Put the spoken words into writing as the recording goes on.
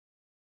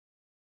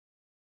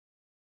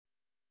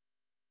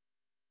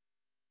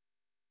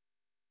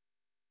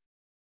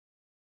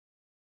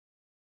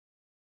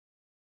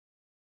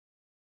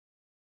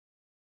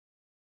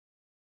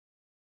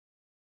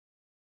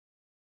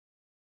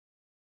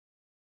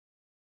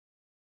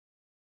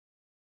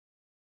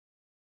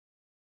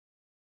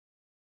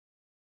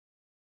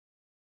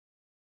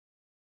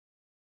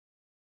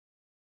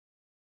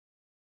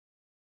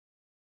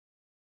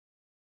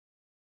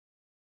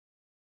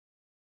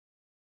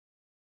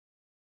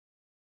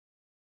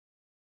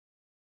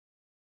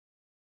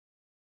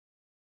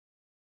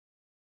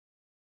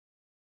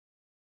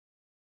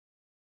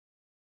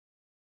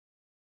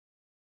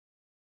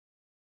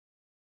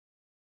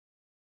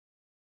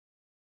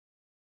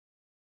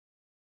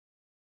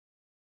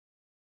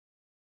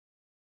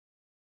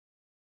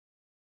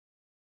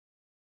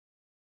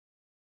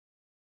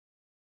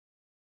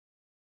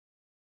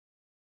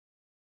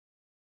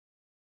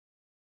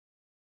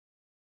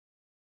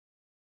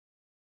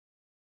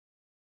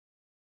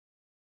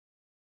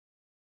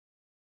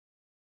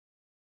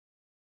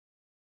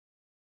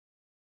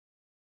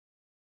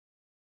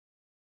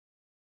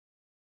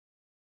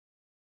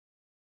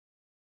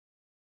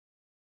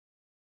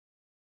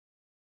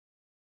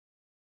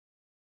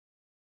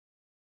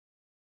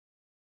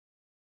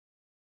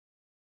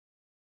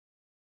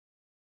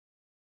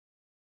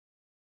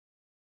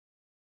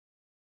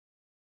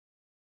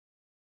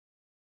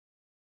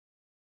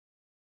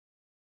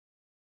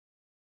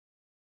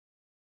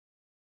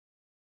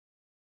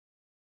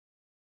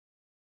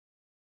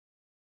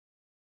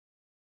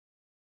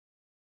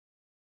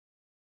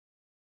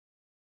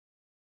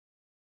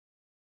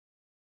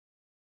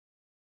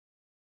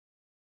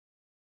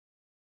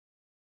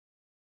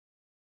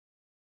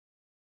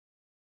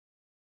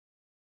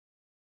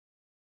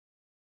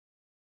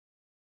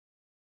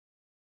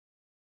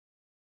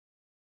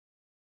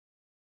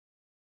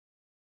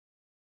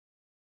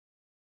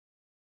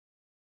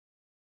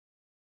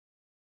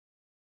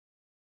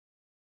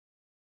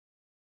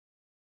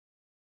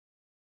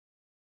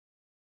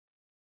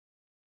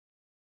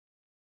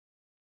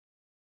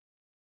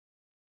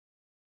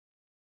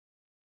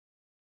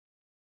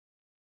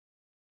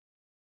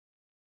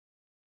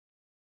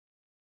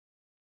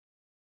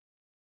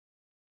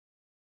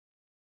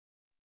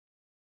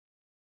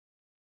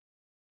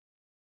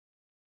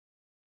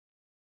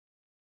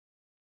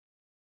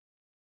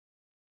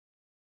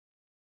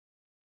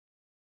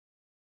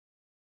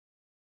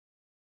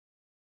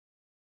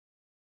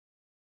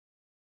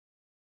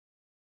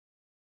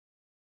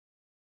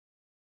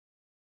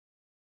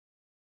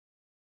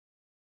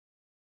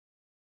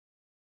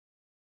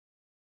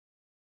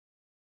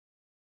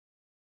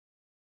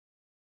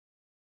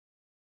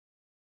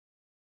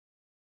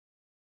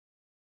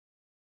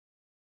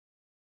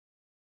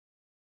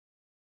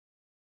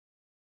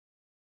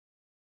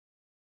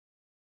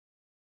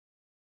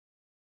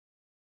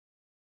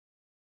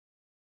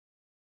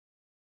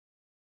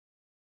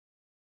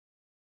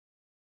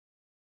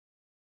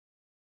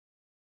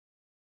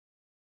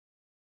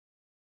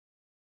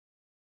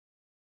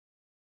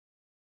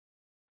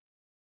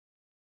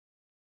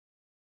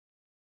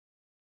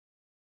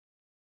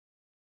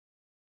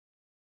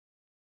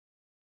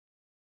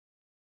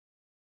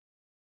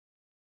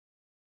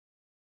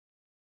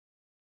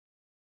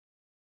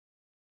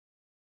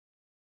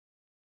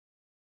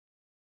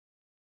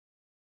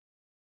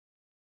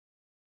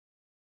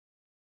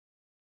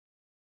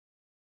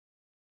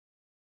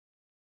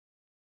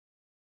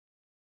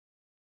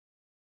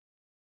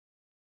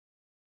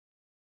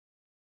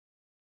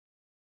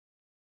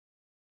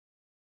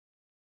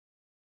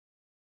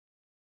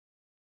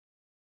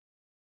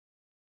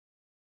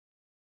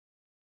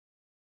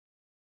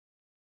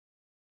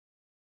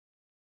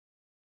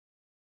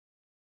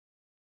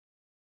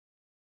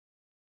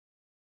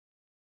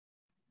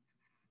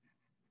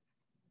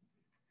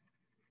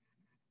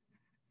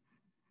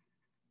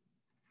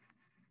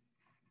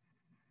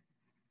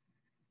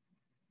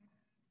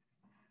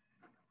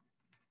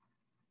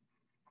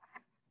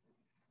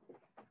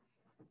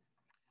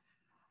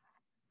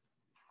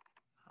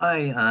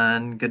Hi,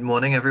 and good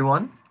morning,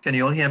 everyone. Can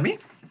you all hear me?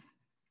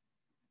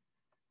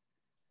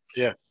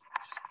 Yeah.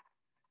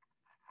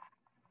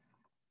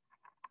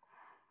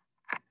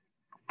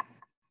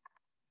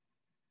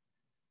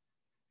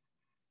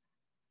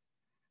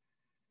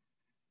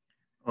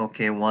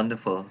 Okay,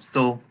 wonderful.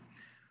 So,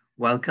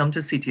 welcome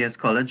to CTS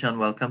College and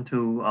welcome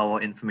to our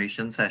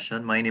information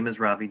session. My name is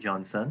Ravi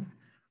Johnson.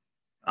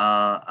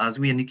 As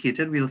we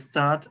indicated, we'll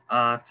start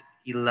at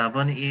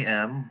 11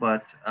 a.m.,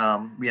 but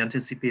we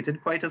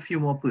anticipated quite a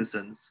few more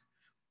persons.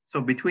 So,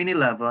 between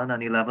 11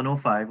 and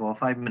 11:05, or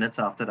 5 minutes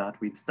after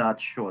that, we'd start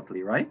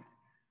shortly, right?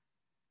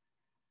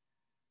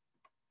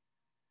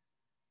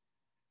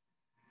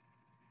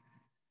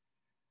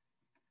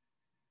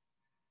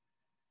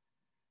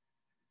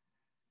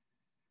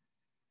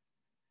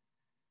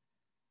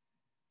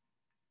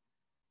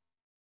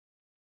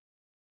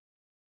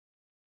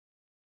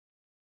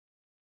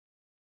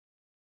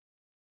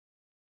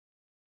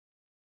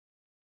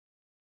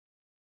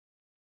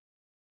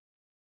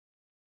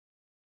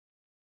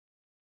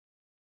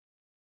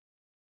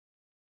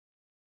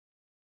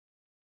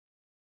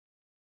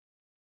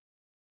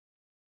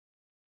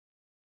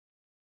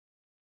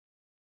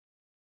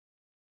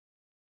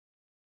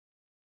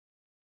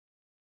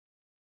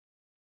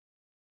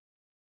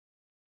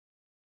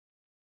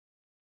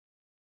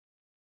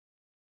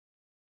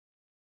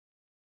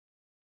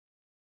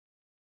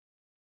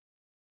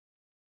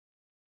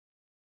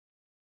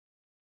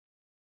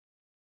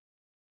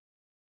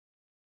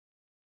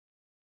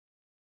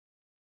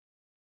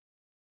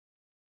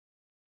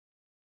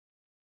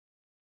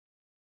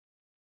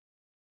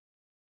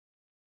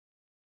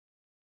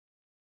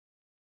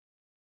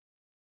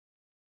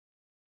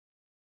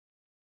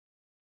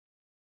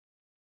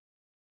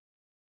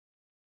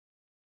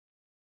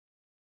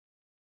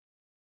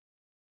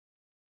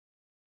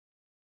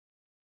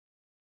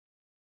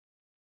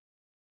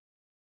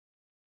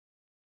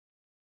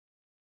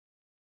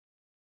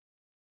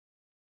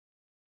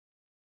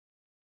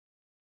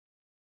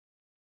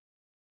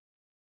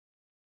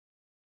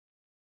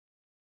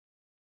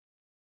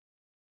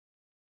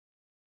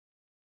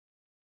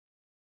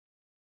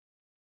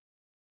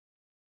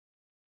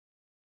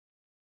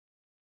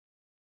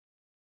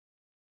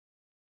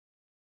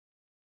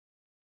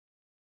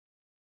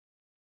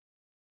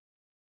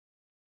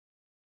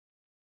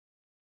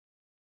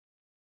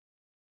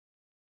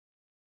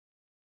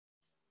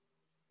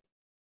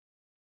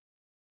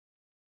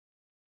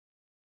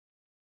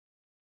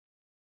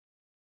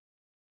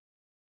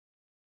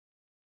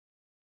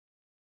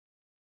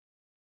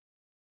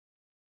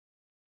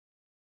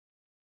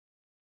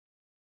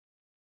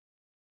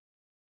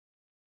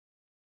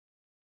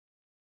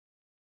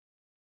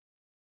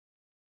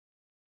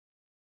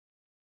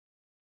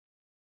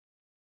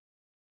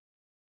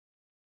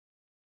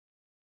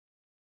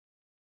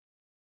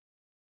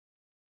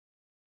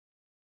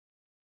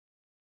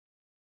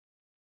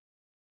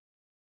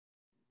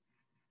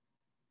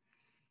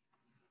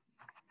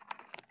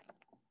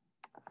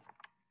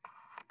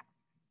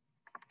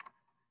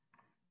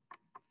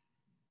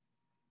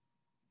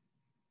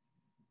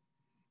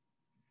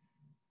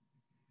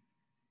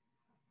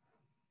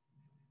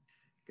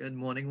 Good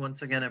morning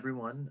once again,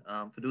 everyone.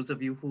 For those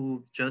of you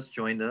who just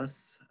joined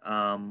us,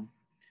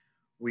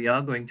 we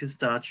are going to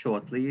start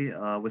shortly.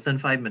 Within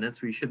 5 minutes,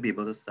 we should be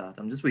able to start.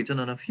 I'm just waiting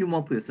on a few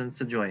more persons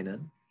to join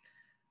in.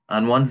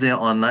 And once they're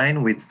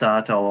online, we'd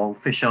start our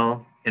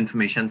official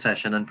information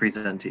session and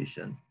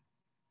presentation.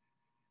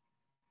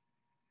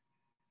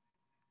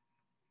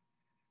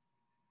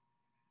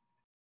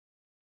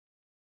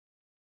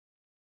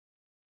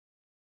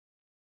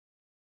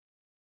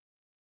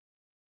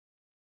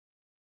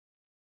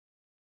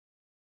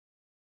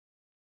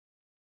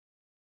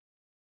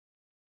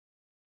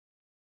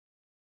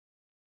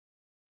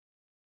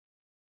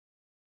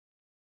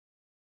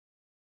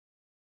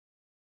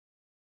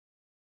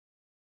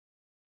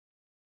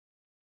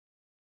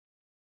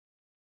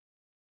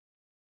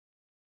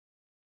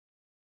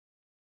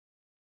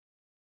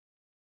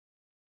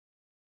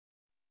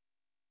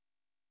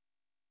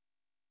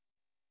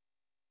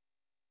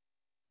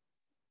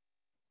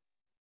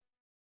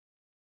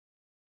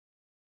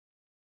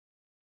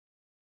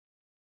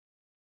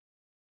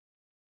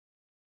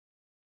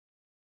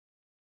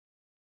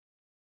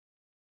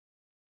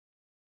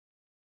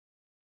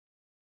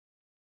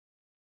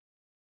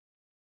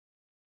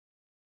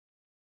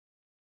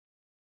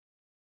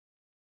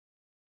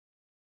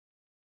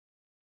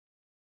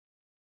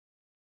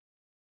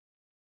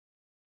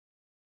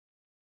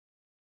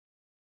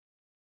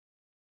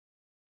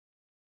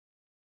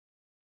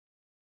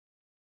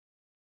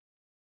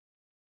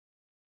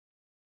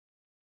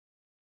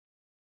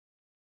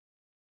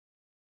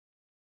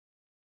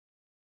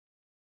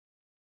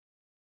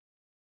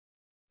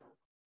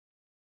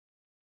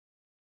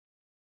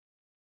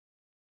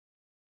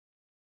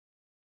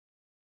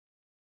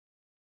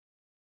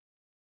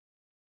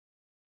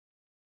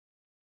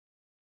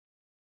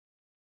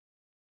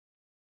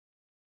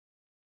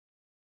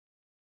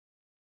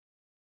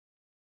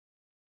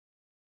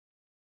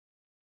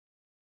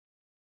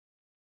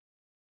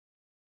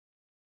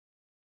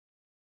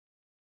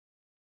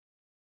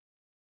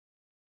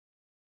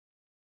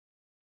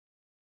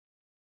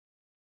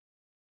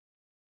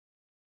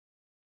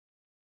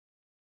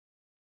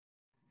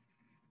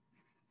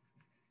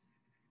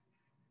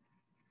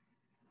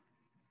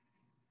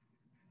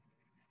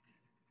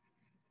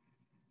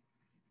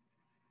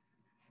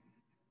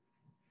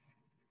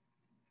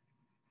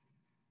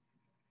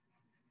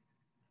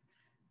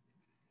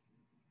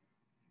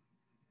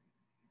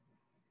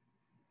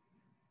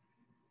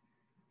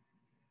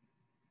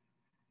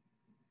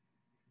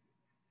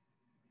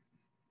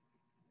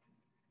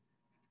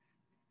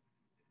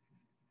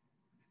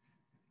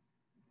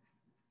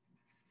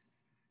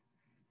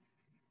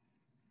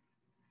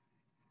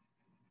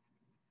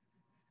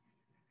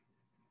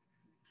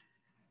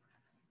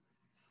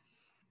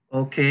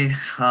 Okay,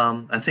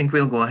 I think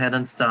we'll go ahead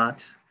and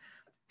start.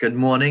 Good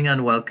morning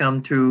and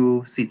welcome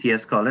to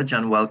CTS College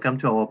and welcome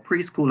to our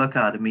Preschool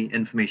Academy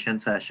information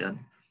session.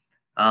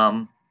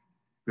 We're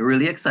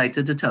really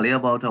excited to tell you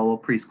about our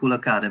Preschool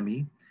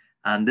Academy.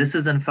 And this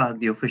is in fact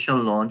the official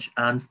launch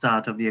and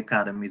start of the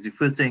Academy. It's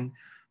the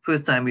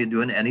first time we're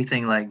doing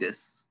anything like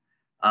this.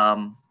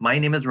 My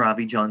name is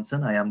Ravi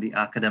Johnson. I am the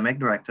Academic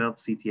Director of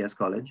CTS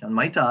College. And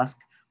my task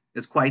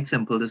is quite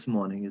simple this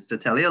morning, is to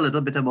tell you a little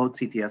bit about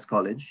CTS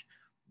College,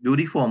 do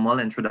the formal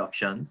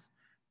introductions.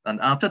 And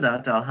after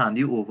that, I'll hand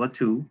you over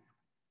to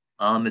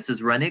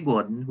Mrs. Renee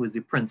Gordon, who is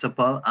the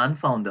principal and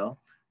founder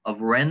of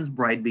Ren's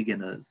Bright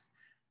Beginners.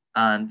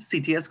 And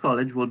CTS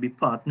College will be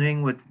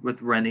partnering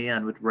with Renee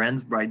and with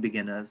Ren's Bright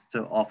Beginners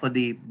to offer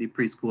the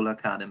Preschool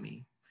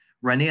Academy.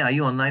 Renee, are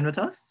you online with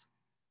us?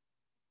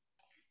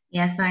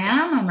 Yes, I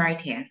am. I'm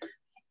right here.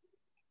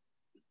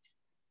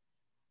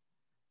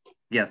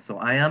 Yes, so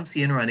I am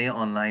seeing Renee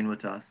online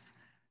with us.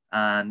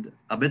 And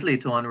a bit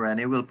later on,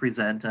 Renee will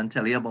present and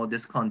tell you about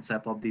this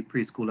concept of the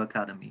Preschool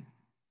Academy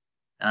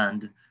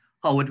and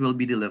how it will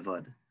be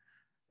delivered,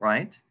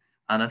 right?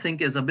 And I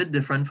think it's a bit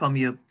different from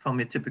your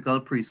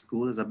typical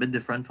preschool. It's a bit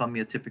different from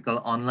your typical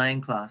online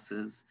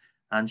classes.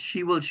 And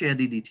she will share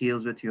the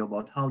details with you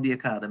about how the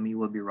academy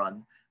will be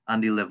run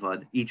and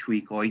delivered each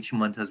week or each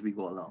month as we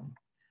go along.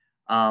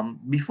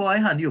 Before I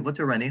hand you over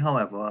to Renee,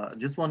 however, I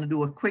just want to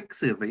do a quick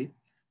survey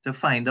to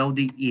find out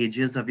the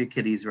ages of your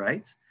kiddies,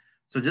 right?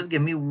 So just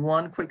give me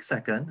one quick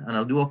second and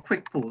I'll do a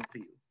quick poll for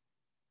you.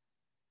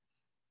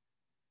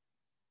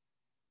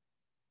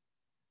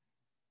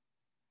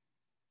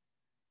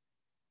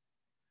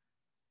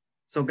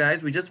 So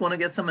guys, we just want to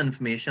get some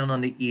information on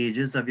the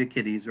ages of your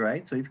kiddies,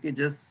 right? So if you could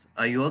just,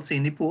 are you all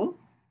seeing the poll?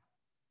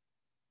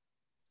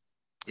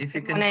 If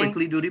you can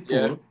quickly do the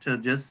poll to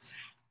just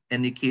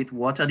indicate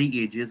what are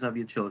the ages of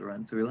your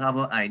children. So we'll have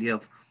an idea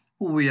of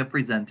who we are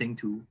presenting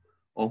to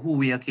or who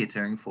we are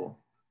catering for.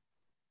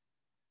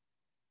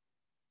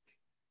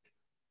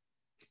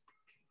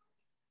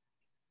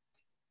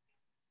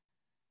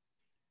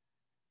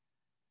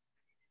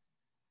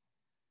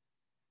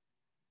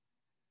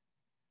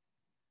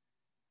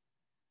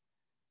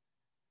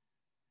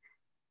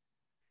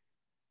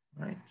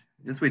 Right.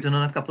 Just waiting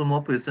on a couple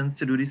more persons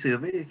to do the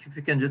survey. If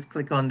you can just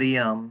click on the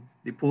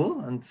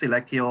poll and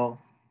select the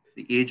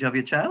age of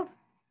your child.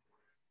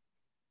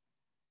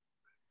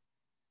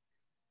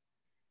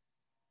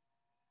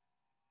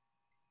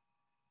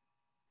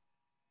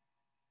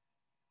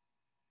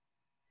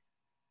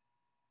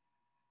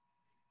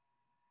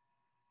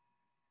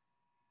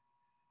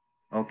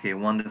 Okay,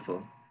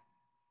 wonderful.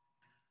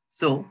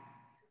 So,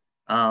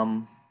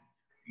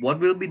 what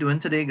we'll be doing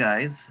today,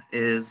 guys,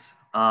 is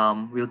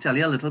we'll tell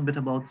you a little bit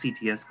about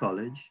CTS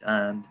College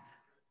and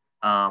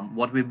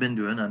what we've been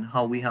doing and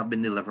how we have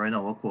been delivering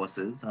our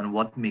courses and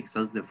what makes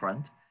us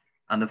different.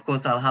 And of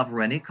course, I'll have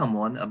Renee come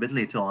on a bit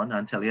later on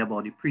and tell you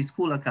about the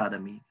Preschool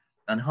Academy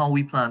and how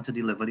we plan to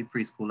deliver the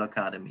Preschool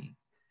Academy.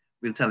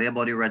 We'll tell you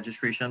about the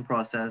registration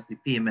process, the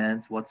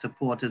payments, what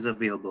support is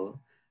available.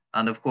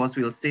 And of course,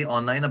 we'll stay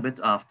online a bit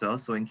after.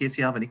 So in case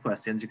you have any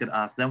questions, you could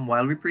ask them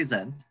while we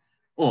present,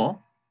 or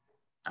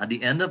at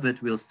the end of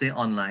it, we'll stay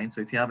online. So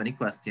if you have any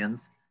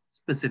questions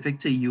specific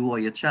to you or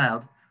your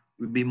child,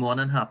 we'd be more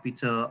than happy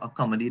to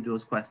accommodate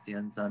those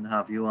questions and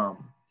have you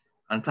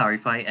and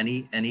clarify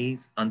any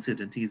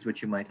uncertainties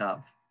which you might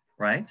have,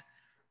 right?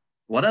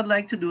 What I'd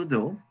like to do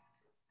though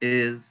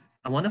is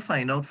I want to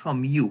find out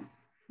from you,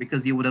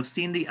 because you would have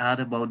seen the ad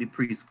about the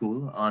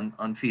preschool on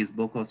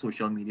Facebook or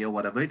social media,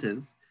 whatever it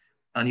is,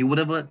 and you would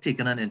have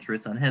taken an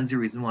interest, and hence the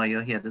reason why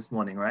you're here this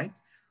morning, right?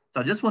 So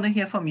I just want to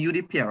hear from you,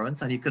 the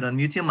parents, and you could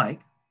unmute your mic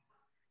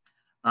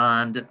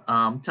and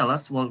tell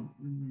us, well,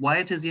 why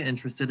it is you're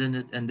interested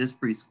in this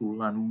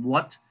preschool and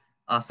what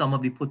are some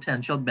of the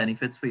potential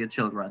benefits for your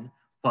children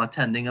for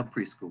attending a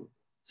preschool.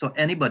 So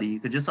anybody,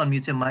 you could just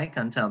unmute your mic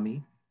and tell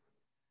me.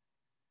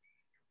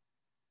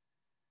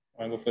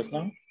 I go first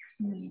now?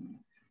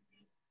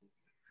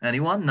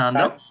 Anyone?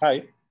 Nanda?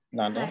 Hi.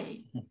 Nanda.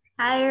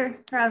 Hi,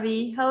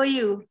 Ravi. How are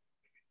you?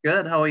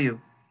 Good. How are you?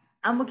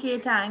 I'm okay,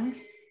 thanks.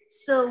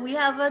 So we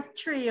have a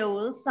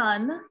 3-year-old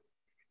son,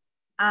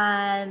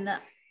 and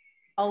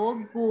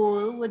our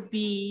goal would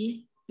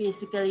be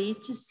basically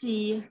to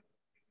see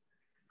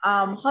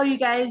how you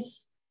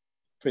guys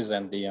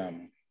present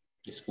the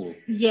school.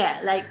 Yeah,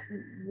 like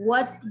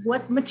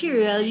what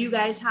material you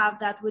guys have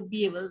that would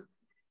be able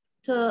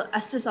to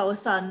assist our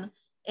son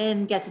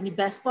in getting the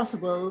best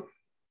possible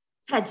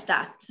head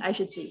start, I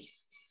should say.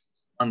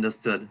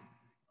 Understood.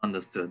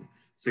 Understood.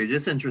 So you're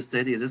just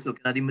interested, you're just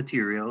looking at the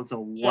materials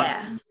or what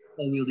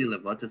we'll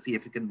deliver to see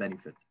if it can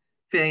benefit.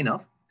 Fair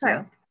enough.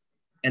 Correct.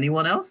 Yeah.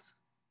 Anyone else?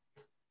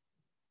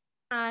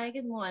 Hi,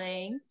 good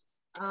morning.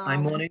 Hi,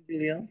 morning,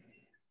 Julia.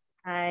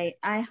 I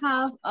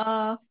have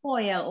a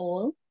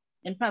 4-year-old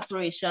in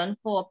preparation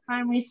for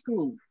primary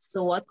school.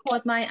 So what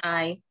caught my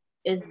eye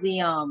is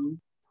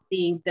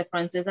the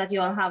differences that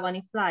you all have on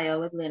the flyer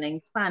with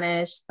learning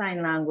Spanish,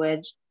 sign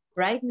language.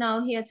 Right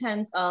now he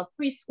attends a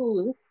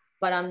preschool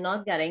but I'm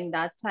not getting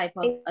that type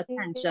of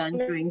attention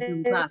during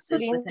Zoom classes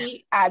with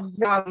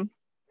him.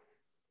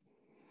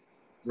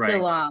 Right.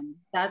 So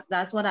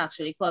that's what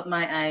actually caught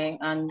my eye.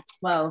 And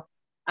well,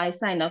 I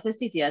signed up for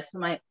CTS for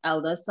my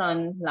elder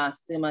son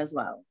last term as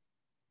well.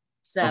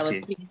 So I was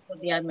Okay. pleased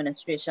with the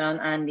administration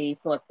and the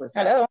thought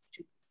process. Hello.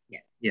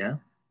 Yes. Yeah.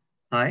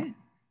 Hi.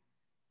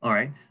 All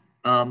right.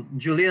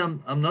 Julie,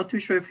 I'm not too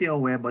sure if you're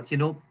aware, but you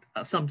know,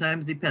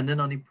 sometimes depending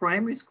on the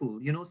primary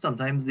school, you know,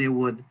 sometimes they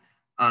would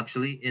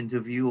actually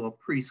interview or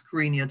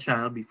pre-screen your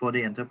child before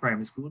they enter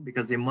primary school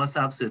because they must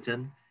have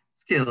certain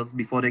skills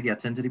before they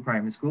get into the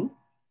primary school.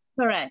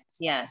 Correct,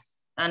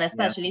 yes. And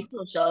especially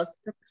social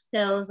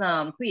skills,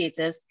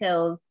 creative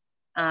skills.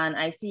 And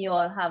I see you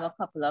all have a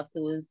couple of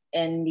those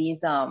in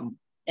these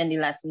in the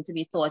lesson to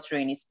be taught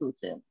during the school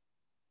term.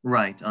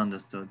 Right,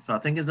 understood. So I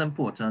think it's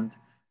important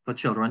for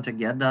children to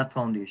get that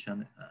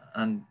foundation.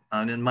 And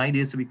in my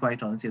days, to be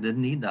quite honest, you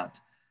didn't need that.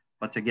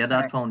 But to get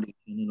that foundation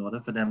in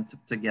order for them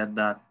to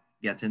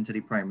get into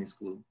the primary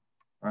school,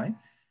 right?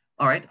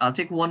 All right, I'll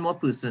take one more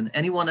person.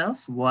 Anyone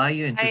else? Why are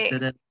you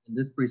interested in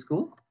this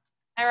preschool?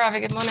 Hi, Ravi.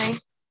 Good morning.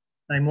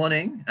 Hi,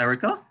 morning.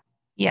 Erica?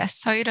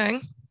 Yes. How are you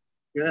doing?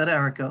 Good,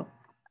 Erica.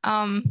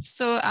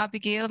 So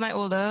Abigail, my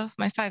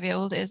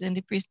 5-year-old, is in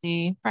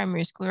the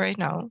primary school right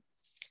now.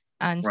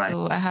 And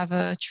so I have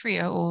a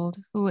 3-year-old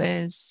who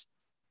is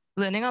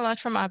learning a lot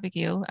from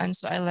Abigail. And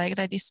so I like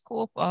that the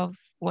scope of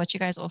what you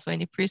guys offer in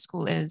the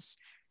preschool is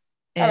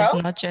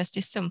not just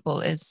as simple,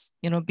 is,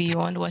 you know,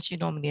 beyond what you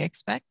normally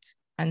expect.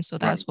 And so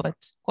that's what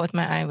caught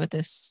my eye with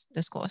this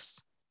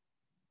course.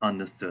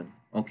 Understood.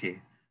 Okay.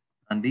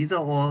 And these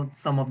are all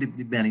some of the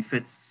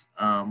benefits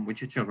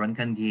which your children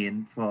can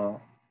gain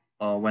for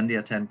when they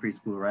attend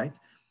preschool, right?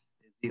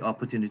 The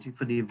opportunity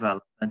for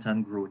development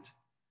and growth,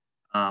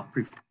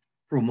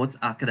 promotes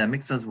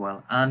academics as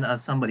well. And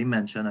as somebody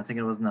mentioned, I think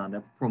it was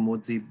Nanda,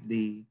 promotes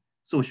the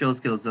social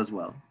skills as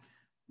well.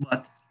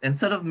 But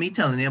instead of me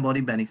telling you about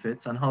the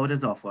benefits and how it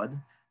is offered,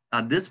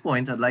 at this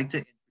point, I'd like to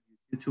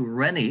introduce you to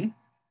Renee,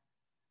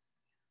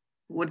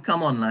 who would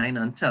come online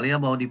and tell you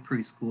about the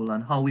preschool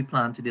and how we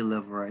plan to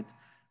deliver it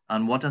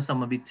and what are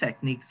some of the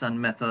techniques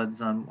and methods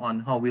and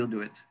on how we'll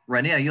do it.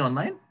 Renee, are you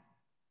online?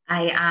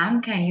 I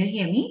am. Can you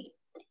hear me?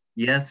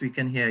 Yes, we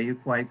can hear you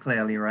quite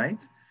clearly, right?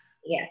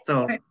 Yes.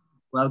 So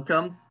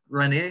welcome,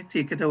 Renee.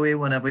 Take it away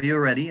whenever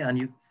you're ready, and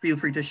you feel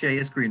free to share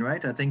your screen,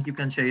 right? I think you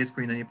can share your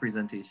screen on your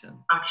presentation.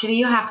 Actually,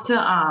 you have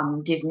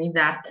to give me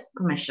that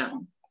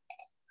permission.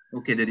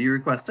 Okay, did you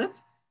request it?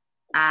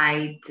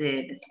 I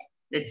did.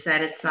 It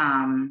said it's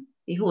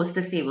the host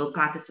disable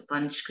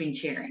participant screen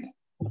sharing.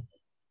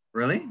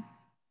 Really?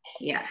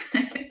 Yeah.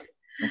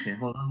 Okay,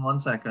 hold on 1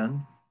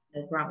 second.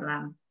 No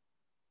problem.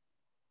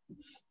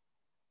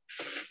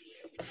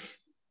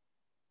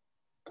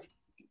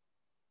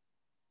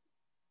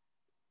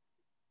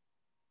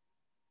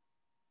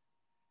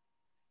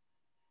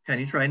 Can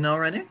you try now,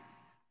 Renee?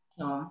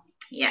 Oh,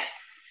 yes.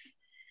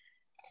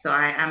 So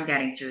I am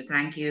getting through.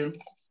 Thank you.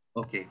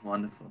 Okay,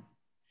 wonderful.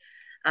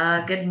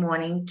 Good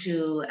morning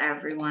to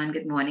everyone.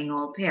 Good morning,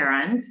 all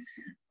parents.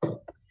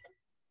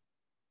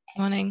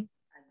 Morning.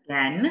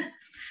 Again,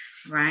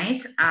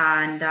 right?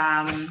 And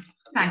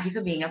thank you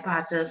for being a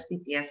part of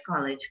CTS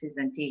College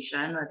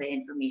presentation or the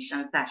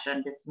information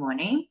session this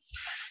morning.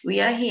 We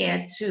are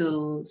here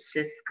to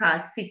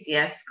discuss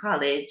CTS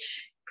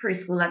College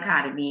Preschool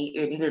Academy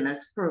Early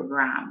Learners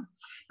Program,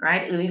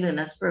 right? Early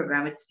Learners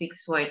Program, it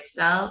speaks for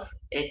itself.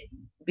 It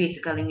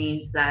basically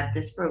means that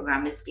this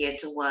program is geared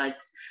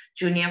towards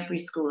junior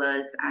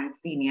preschoolers and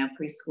senior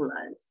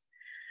preschoolers.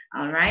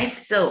 All right,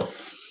 so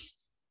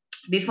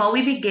before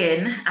we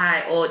begin,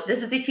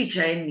 this is the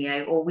teacher in me.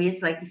 I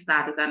always like to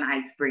start with an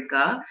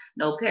icebreaker.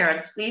 Now,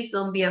 parents, please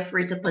don't be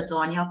afraid to put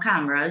on your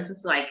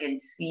cameras so I can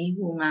see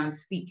whom I'm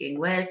speaking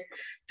with.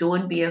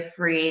 Don't be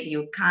afraid.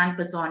 You can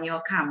put on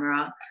your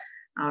camera.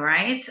 All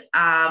right.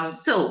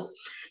 So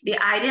the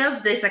idea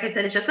of this, like I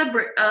said, is just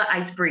a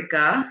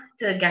icebreaker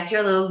to get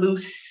you a little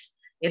loose,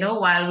 you know,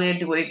 while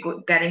we're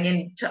getting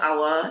into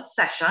our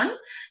session.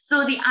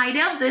 So the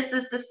idea of this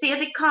is to say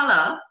the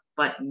color,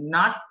 but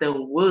not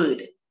the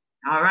word.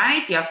 All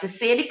right, you have to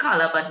say the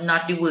color, but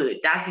not the word.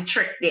 That's the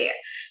trick there.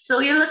 So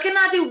you're looking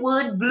at the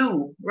word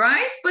blue,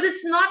 right? But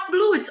it's not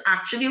blue, it's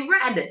actually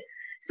red.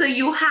 So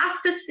you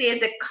have to say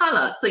the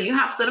color. So you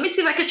have to, let me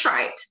see if I can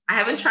try it. I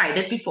haven't tried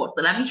it before,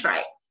 so let me try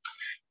it.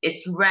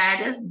 It's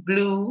red,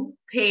 blue,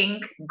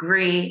 pink,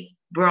 gray,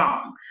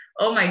 brown.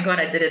 Oh my God,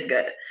 I did it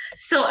good.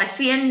 So I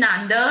see a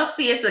Nanda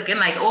face looking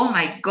like, oh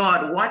my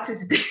God, what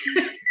is this?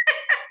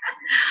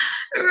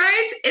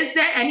 Right? Is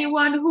there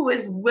anyone who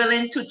is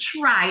willing to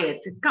try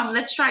it? Come,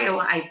 let's try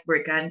our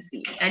icebreaker and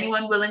see.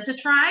 Anyone willing to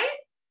try?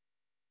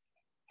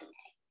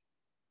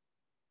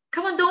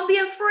 Come on, don't be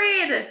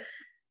afraid.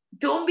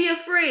 Don't be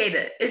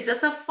afraid. It's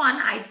just a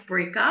fun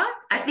icebreaker.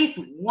 At least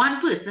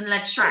one person,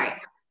 let's try.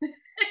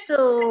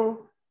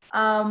 So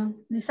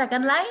the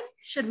second line,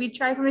 should we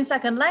try from the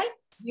second line?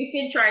 You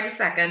can try the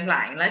second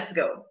line. Let's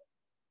go.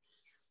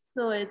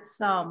 So it's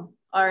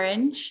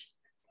orange.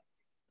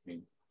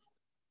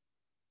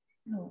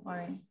 No,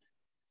 orange.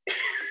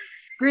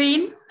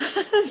 Green,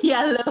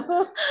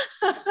 yellow,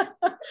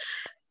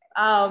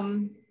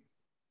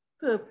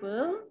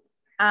 purple,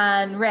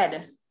 and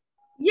red.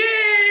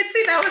 Yay!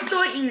 See, that was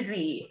so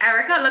easy.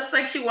 Erica looks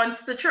like she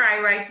wants to try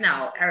right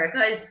now.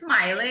 Erica is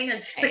smiling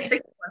and she looks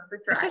like she wants to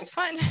try. This is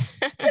fun.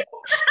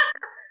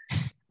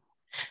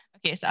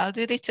 Okay, so I'll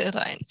do the third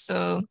line.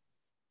 So,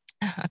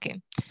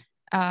 okay.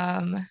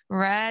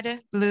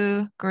 Red,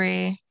 blue,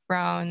 gray,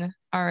 brown,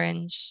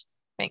 orange,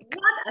 pink.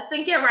 What? I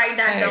think you're right.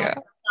 That There you down.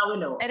 go. Now we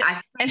know.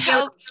 It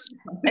helps.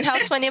 It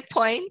helps when you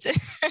point.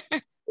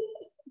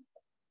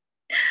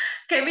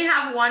 Can we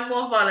have one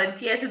more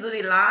volunteer to do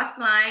the last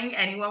line?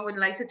 Anyone would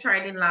like to try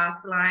the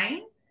last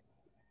line?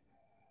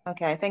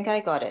 Okay, I think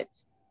I got it.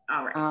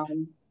 All right.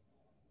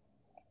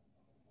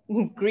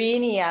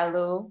 Green,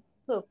 yellow,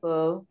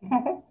 purple,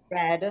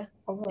 red,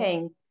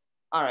 pink,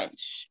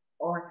 orange.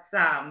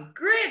 Awesome.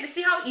 Great.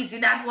 See how easy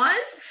that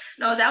was?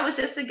 No, that was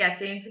just to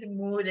get into the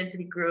mood, into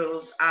the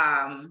groove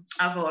of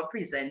our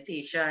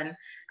presentation.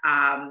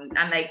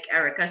 And like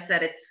Erica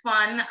said, it's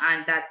fun,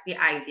 and that's the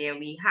idea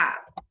we have.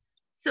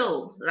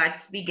 So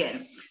let's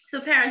begin. So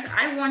parents,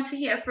 I want to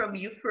hear from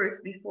you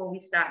first before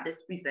we start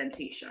this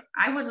presentation.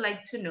 I would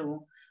like to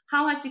know,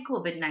 how has the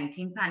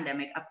COVID-19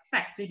 pandemic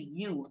affected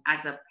you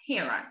as a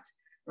parent,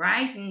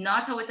 right?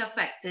 Not how it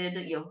affected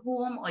your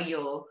home or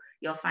your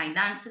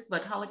finances,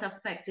 but how it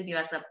affected you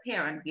as a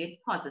parent, be it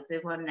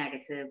positive or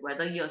negative,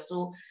 whether you're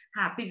so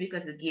happy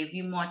because it gave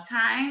you more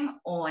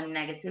time or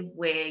negative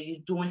where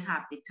you don't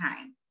have the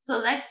time. So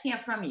let's hear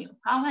from you.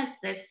 How has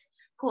this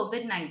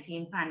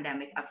COVID-19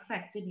 pandemic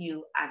affected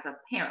you as a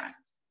parent?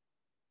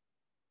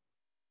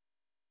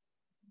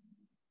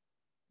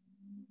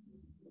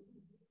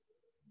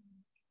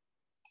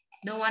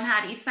 No one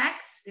had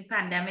effects. The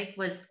pandemic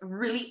was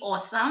really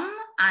awesome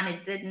and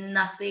it did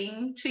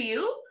nothing to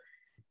you.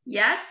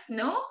 Yes,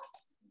 no?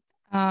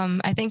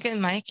 I think in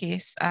my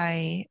case,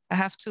 I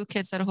have two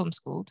kids that are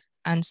homeschooled.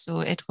 And so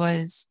it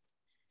was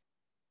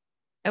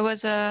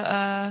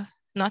a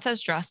not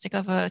as drastic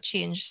of a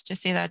change to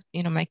say that,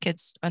 you know, my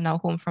kids are now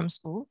home from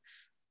school,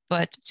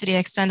 but to the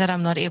extent that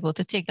I'm not able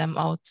to take them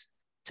out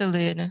to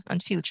learn on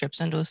field trips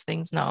and those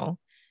things now.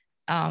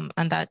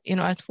 And that, you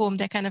know, at home,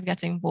 they're kind of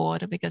getting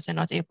bored because they're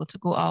not able to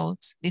go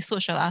out. The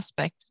social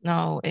aspect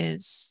now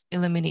is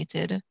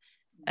eliminated.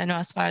 And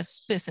as far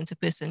as person to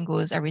person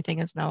goes, everything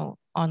is now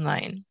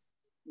online.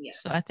 Yeah.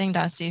 So I think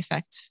that's the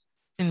effect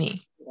for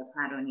me. That's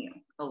had on you.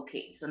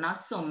 Okay, so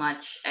not so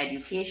much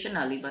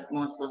educationally, but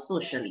more so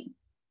socially.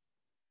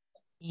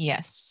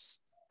 Yes.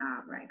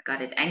 All right,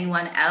 got it.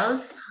 Anyone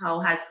else? How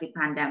has the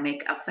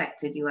pandemic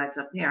affected you as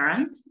a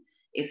parent?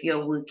 If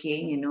you're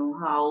working, you know,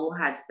 how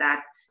has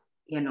that,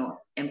 you know,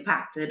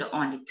 impacted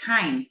on the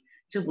time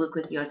to work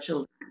with your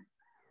children?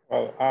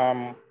 Well,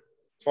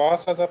 for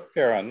us as a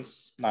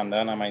parents, Nanda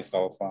and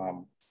myself,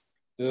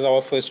 this is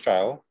our first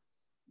child.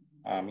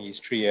 He's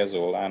 3 years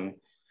old, and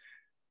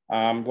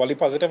well, the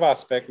positive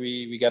aspect,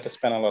 we get to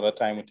spend a lot of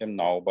time with him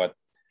now, but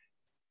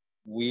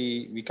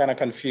we kind of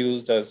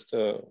confused as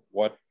to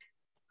what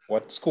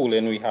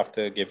schooling we have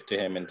to give to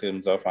him in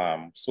terms of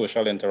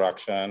social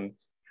interaction.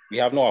 We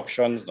have no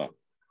options now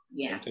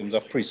in terms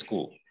of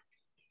preschool.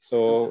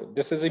 So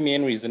this is the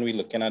main reason we're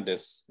looking at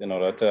this, in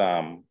order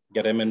to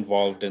get him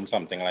involved in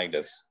something like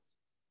this.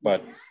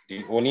 But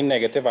the only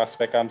negative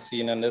aspect I'm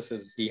seeing in this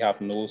is he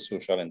have no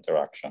social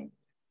interaction.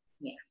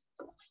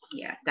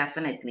 Yeah,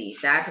 definitely.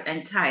 That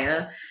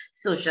entire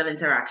social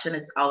interaction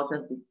is out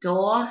of the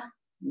door.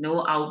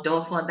 No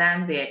outdoor for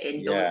them. They're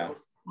indoors all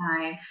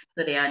the time.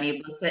 So they are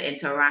unable to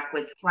interact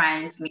with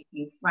friends, make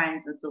new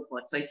friends and so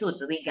forth. So I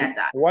totally get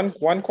that.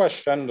 One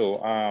question though,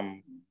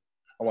 I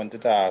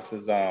wanted to ask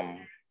is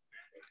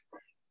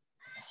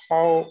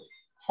how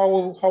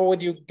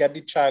would you get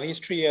the child, he's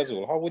 3 years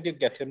old, how would you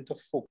get him to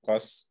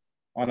focus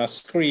on a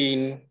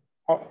screen?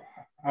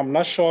 I'm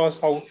not sure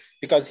how,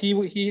 because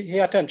he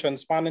attention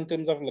span in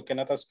terms of looking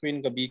at a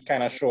screen could be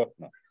kind of short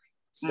now.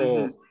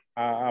 So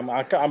I'm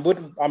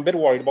a bit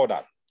worried about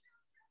that.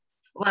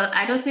 Well,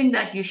 I don't think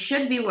that you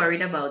should be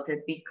worried about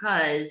it,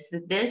 because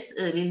this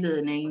early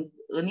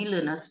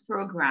learners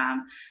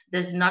program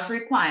does not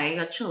require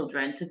your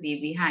children to be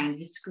behind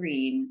the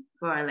screen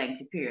for a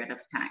lengthy period of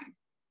time,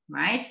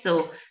 right?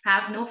 So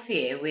have no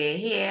fear. We're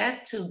here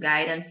to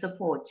guide and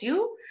support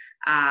you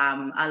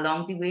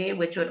along the way,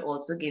 which would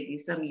also give you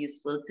some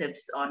useful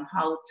tips on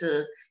how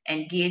to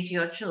engage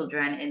your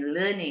children in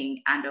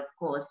learning. And of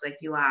course, like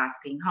you are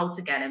asking, how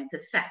to get them to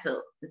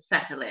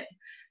settle in.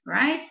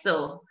 Right?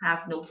 So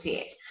have no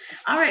fear.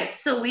 All right.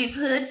 So we've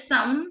heard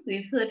from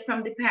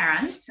the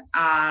parents.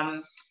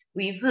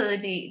 We've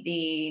heard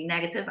the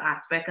negative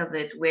aspect of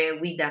it, where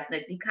we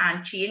definitely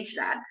can't change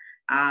that.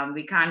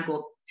 We can't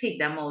go take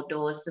them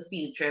outdoors to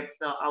field trips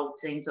or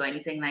outings or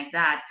anything like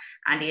that.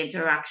 And the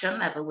interaction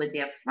level with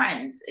their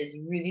friends is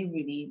really,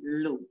 really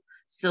low.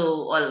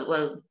 So,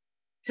 well,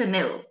 to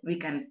nil, we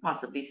can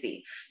possibly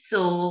say.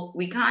 So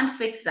we can't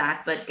fix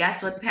that, but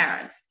guess what,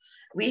 parents?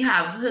 We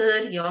have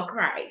heard your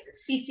cries.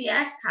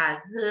 CTS has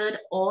heard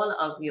all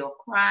of your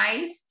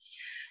cries.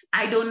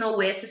 I don't know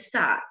where to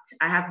start.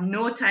 I have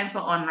no time for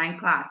online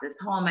classes.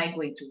 How am I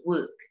going to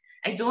work?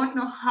 I don't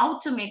know how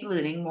to make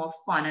learning more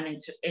fun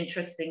and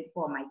interesting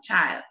for my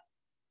child.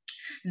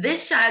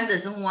 This child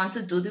doesn't want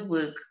to do the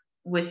work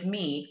with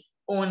me,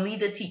 only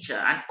the teacher.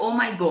 And oh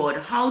my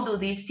God, how do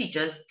these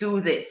teachers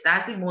do this?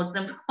 That's the most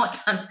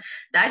important.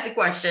 That's the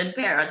question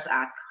parents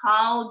ask.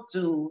 How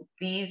do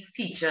these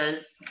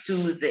teachers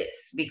do this?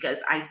 Because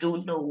I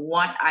don't know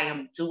what I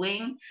am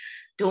doing.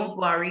 Don't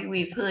worry,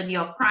 we've heard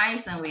your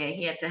cries and we are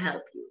here to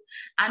help you.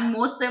 And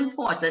most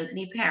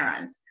importantly,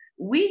 parents,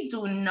 we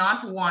do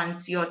not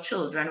want your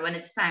children, when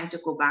it's time to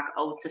go back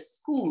out to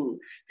school,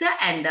 to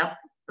end up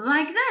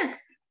like this.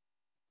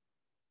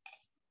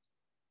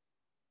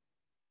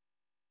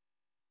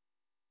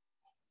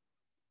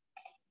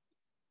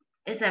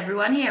 Is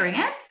everyone hearing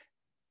it?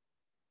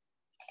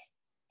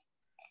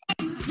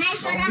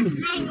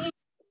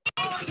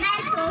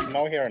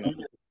 No hearing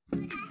it.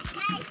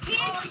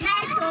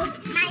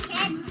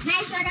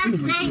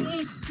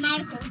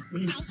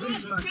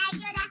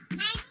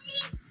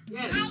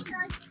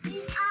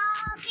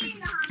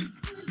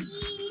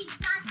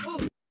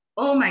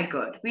 Oh my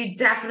God, we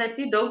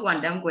definitely don't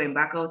want them going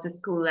back out to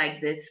school like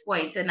this,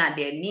 pointing at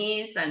their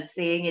knees and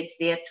saying it's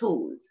their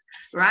toes,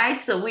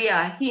 right? So we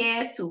are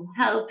here to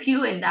help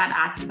you in that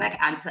aspect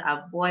and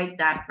to avoid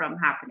that from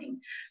happening.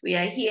 We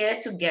are here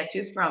to get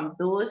you from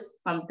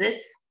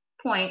this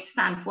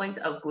standpoint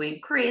of going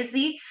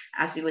crazy,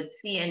 as you would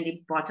see in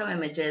the bottom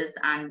images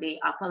and the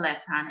upper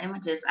left-hand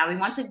images. And we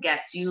want to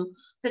get you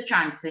to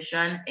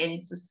transition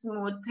into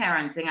smooth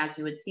parenting, as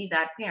you would see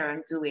that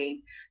parent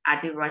doing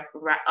at the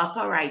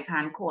upper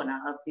right-hand corner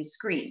of the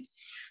screen.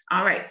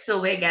 All right, so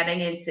we're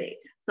getting into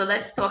it. So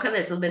let's talk a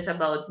little bit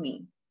about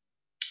me.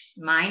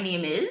 My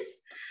name is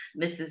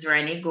Mrs.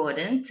 Rennie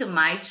Gordon. To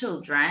my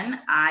children,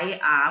 I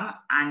am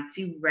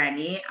Auntie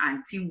Rennie,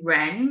 Auntie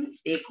Ren,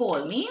 they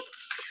call me.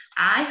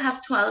 I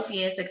have 12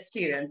 years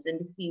experience in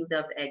the field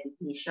of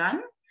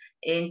education.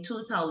 In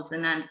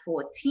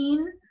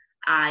 2014,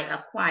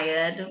 I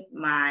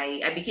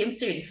became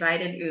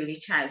certified in early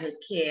childhood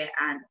care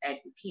and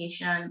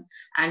education.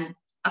 And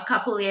a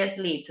couple years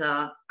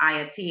later, I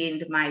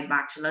attained my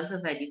Bachelor's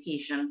of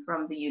Education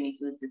from the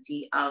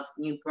University of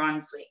New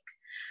Brunswick.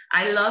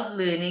 I love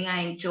learning. I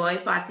enjoy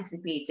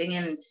participating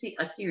in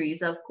a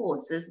series of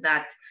courses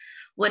that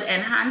would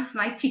enhance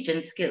my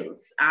teaching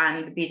skills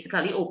and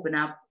basically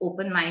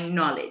open my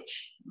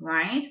knowledge,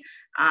 right?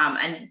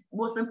 And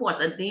most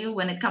importantly,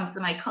 when it comes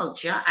to my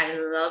culture, I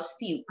love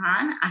steel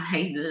pan and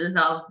I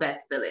love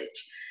Best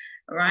Village,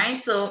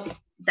 right? So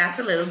that's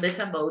a little bit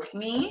about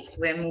me.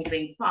 We're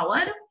moving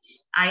forward.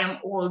 I am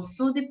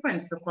also the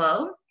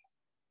principal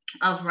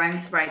of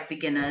Bright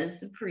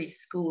Beginners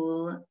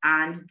Preschool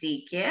and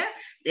Daycare.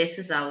 This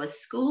is our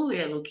school.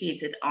 We are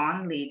located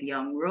on Lady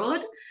Young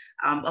Road.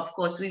 Of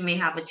course, we may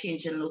have a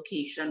change in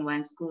location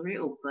when school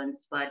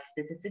reopens, but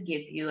this is to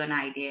give you an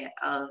idea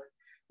of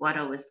what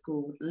our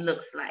school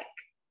looks like.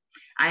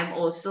 I'm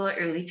also an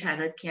early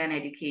childhood care and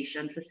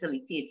education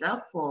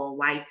facilitator for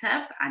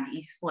YTEP and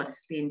East Port of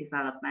Spain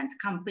Development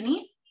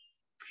Company.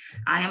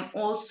 I am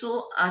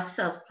also a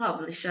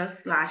self-publisher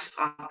 /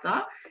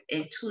 author.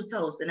 In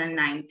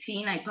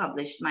 2019, I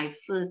published my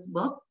first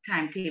book,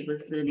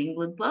 Timetables Learning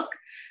Workbook.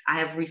 I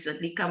have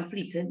recently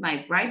completed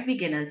my Bright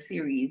Beginners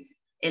series,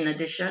 in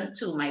addition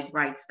to my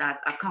Bright Start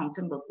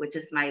accounting book, which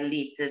is my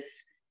latest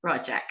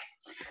project.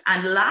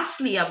 And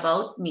lastly,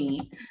 about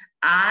me,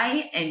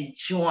 I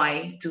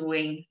enjoy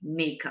doing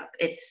makeup.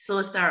 It's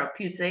so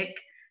therapeutic.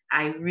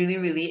 I really,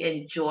 really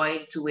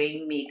enjoy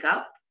doing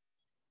makeup.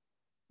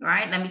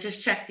 Right, let me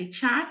just check the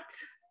chat.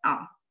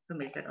 Oh,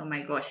 somebody said, oh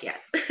my gosh,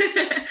 yes.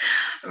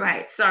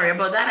 Right, sorry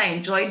about that. I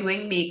enjoy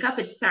doing makeup.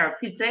 It's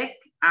therapeutic,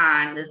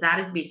 and that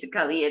is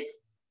basically it,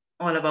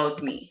 all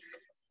about me.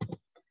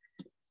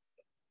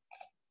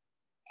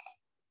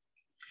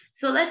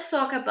 So let's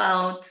talk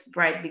about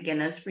Bright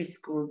Beginners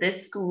Preschool,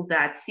 this school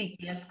that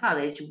CTS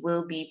College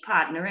will be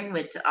partnering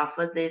with to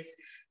offer this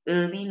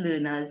early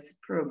learners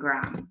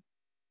program.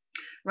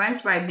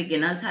 Bright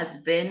Beginners has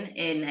been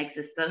in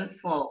existence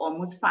for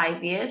almost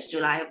 5 years.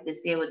 July of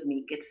this year would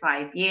make it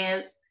 5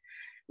 years.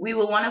 We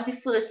were one of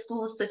the first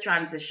schools to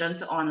transition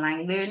to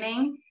online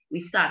learning. We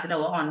started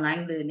our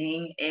online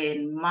learning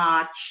in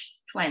March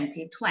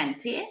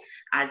 2020,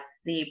 as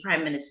the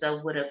Prime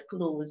Minister would have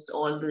closed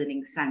all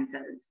learning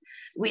centers.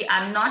 We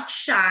are not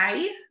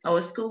shy,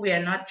 our school, we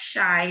are not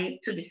shy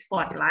to the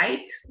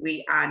spotlight.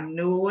 We are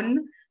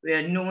known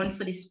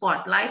for the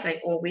spotlight.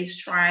 I always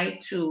try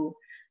to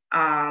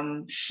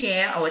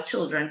share our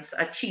children's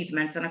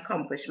achievements and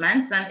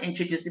accomplishments and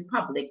introduce the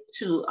public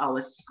to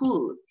our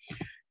school,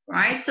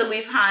 right? So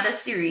we've had a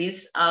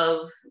series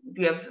of,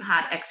 we have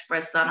had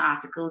Express done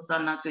articles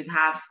on us, we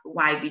have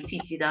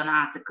YBTT done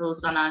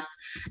articles on us,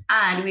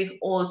 and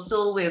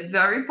we're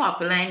very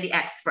popular in the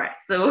Express.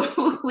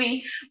 So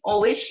we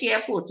always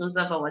share photos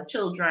of our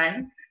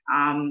children,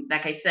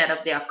 like I said,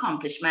 of their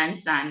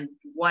accomplishments and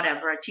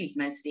whatever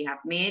achievements they have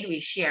made, we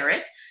share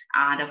it.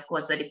 And of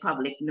course, let the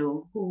public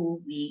know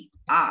who we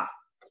are.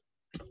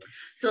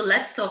 So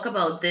let's talk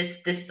about this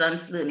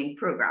distance learning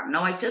program.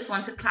 Now, I just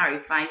want to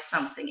clarify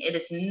something. It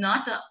is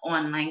not an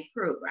online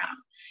program.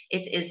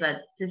 It is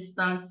a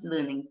distance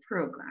learning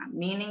program,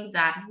 meaning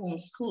that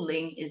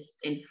homeschooling is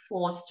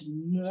enforced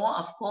more,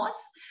 of course,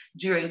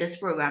 during this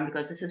program,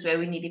 because this is where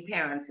we need the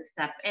parents to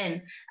step in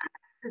and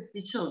assist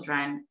the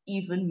children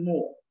even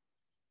more.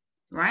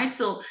 Right,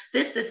 so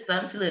this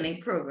distance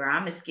learning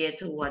program is geared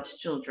towards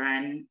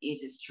children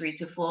ages 3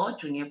 to 4,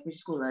 junior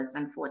preschoolers,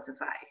 and 4 to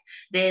 5.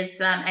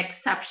 There's an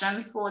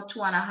exception for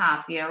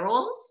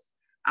 2.5-year-olds.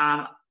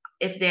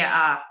 If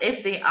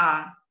they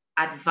are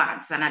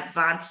advanced, an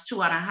advanced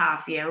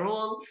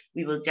 2.5-year-old,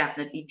 we will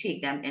definitely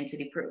take them into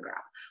the program.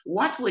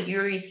 What would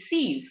you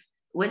receive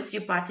once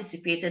you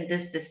participate in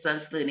this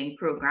distance learning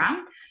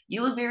program?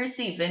 You will be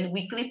receiving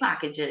weekly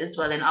packages.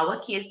 Well, in our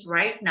case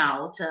right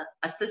now, to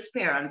assist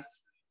parents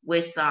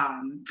with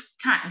time,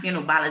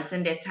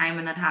 balancing their time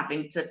and not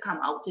having to come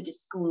out to the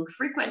school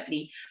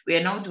frequently, we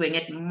are now doing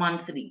it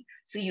monthly.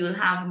 So you will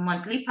have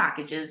monthly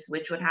packages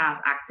which would have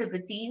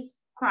activities,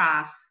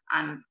 crafts,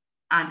 and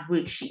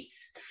worksheets.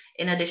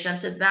 In addition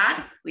to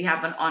that, we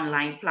have an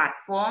online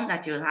platform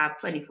that you'll have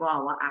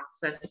 24-hour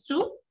access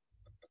to.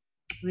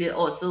 We'll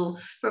also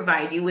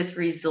provide you with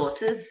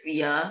resources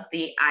via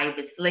the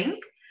IBIS link.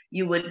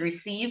 You would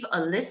receive a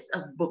list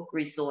of book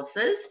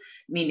resources,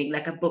 meaning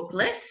like a book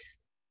list.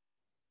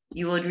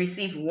 You would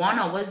receive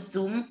 1-hour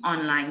Zoom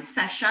online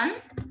session.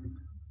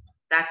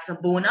 That's a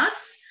bonus.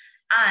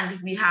 And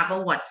we have a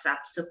WhatsApp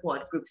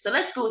support group. So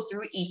let's go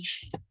through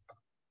each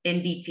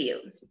in detail.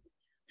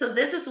 So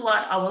this is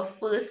what our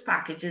first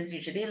packages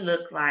usually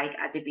look like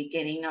at the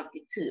beginning of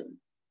the term.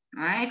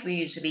 All right, we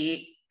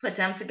usually put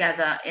them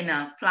together in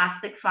a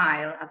plastic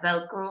file,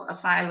 a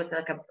file with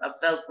like a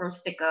Velcro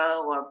sticker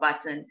or a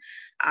button,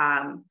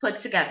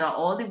 put together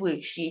all the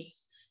worksheets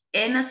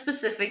in a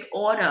specific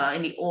order,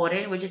 in the order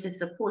in which it is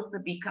supposed to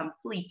be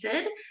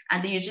completed.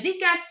 And they usually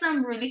get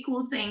some really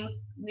cool things,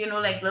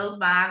 like little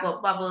bag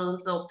or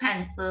bubbles or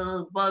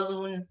pencils,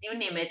 balloons, you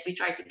name it. We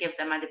try to give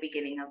them at the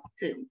beginning of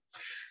the term.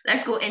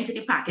 Let's go into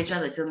the package a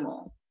little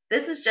more.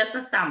 This is just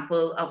a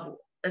sample of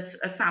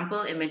a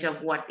sample image of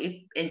what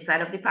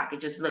inside of the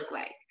packages look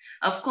like.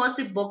 Of course,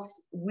 the books,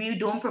 we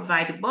don't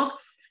provide the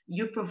books,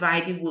 you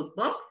provide the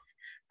workbooks.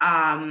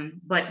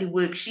 But the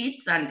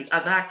worksheets and the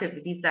other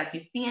activities that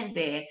you see in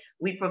there,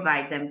 we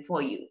provide them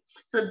for you.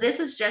 So this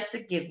is just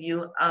to give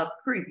you a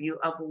preview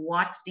of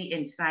what the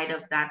inside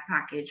of that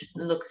package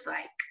looks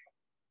like.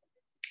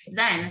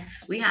 Then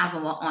we have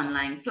our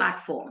online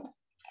platform.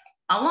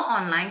 Our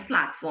online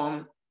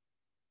platform,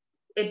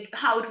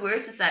 how it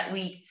works is that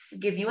we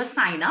give you a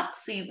sign up.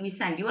 So we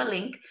send you a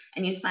link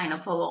and you sign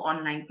up for our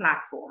online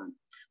platform.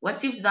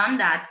 Once you've done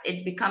that,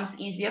 it becomes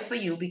easier for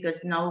you because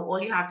now all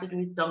you have to do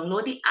is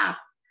download the app.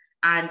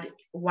 And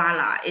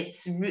voila,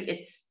 it's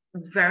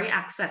very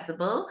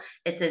accessible.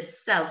 It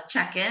is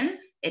self-check-in.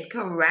 It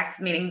corrects,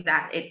 meaning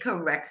that it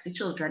corrects the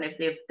children if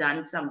they've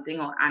done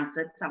something or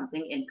answered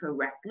something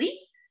incorrectly,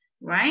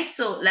 right?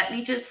 So let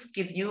me just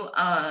give you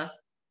a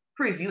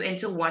preview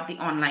into what the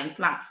online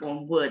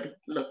platform would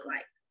look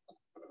like.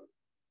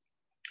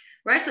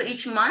 Right, so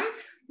each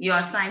month you're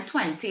assigned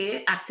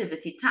 20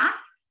 activity tasks.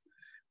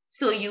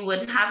 So you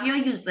would have your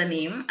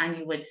username and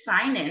you would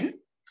sign in.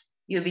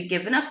 You'll be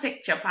given a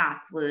picture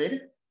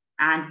password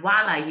and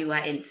voila, you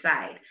are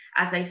inside.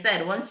 As I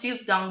said, once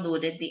you've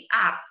downloaded the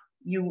app,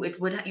 you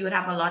would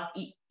have a lot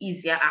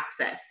easier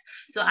access.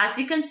 So as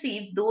you can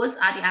see, those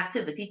are the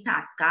activity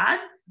task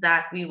cards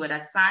that we would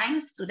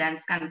assign.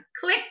 Students can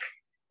click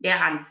their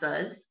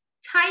answers,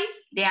 type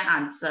their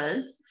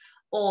answers,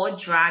 or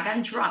drag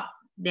and drop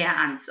their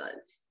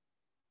answers.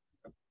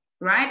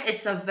 Right?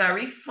 It's a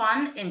very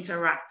fun,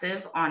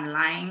 interactive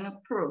online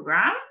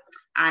program.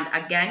 And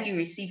again, you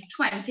receive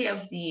 20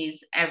 of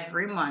these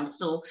every month.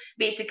 So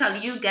basically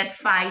you get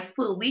 5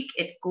 per week.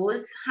 It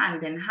goes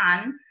hand in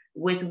hand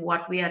with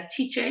what we are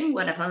teaching,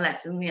 whatever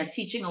lesson we are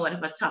teaching or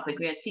whatever topic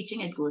we are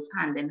teaching, it goes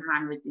hand in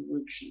hand with the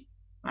worksheet,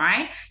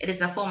 right? It is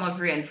a form of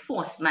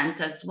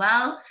reinforcement as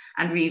well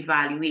and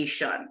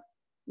reevaluation,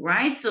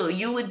 right? So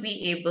you would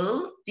be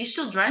able, these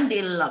children,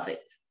 they love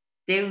it.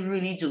 They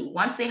really do.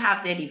 Once they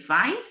have their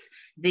device,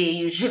 they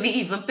usually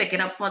even pick it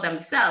up for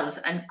themselves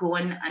and go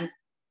in and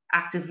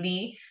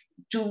actively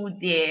do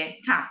their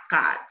task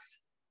cards,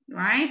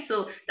 right?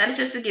 So that is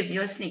just to give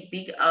you a sneak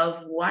peek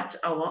of what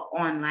our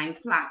online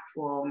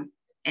platform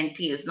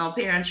entails. Now,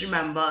 parents,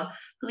 remember,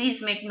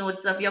 please make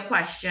notes of your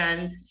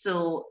questions.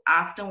 So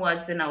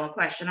afterwards in our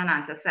question and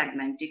answer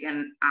segment, you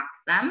can ask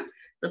them.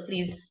 So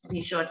please be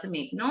sure to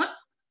make notes.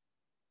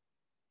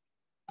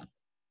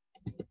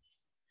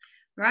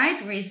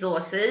 Right,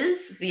 resources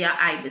via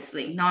IBIS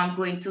link. Now I'm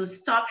going to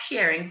stop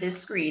sharing this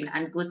screen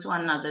and go to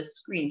another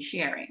screen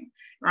sharing,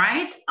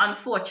 right?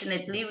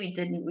 Unfortunately,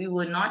 we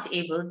were not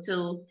able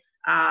to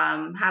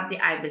have the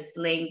IBIS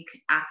link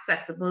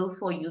accessible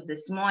for you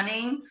this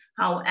morning.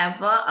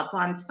 However,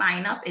 upon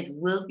sign up, it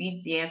will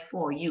be there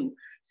for you.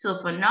 So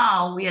for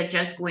now,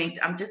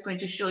 I'm just going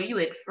to show you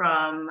it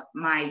from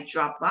my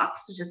Dropbox.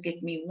 So just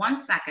give me 1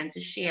 second to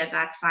share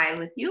that file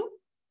with you.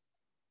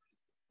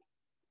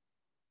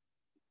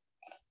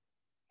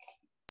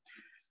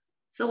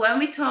 So when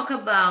we talk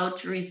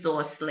about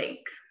resource link,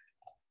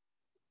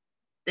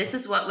 this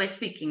is what we're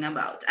speaking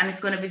about. And it's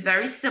going to be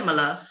very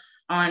similar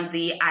on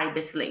the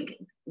IBIS link.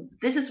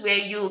 This is where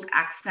you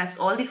access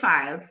all the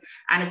files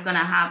and it's going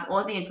to have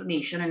all the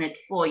information in it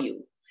for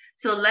you.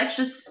 So let's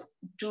just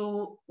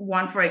do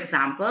one for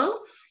example.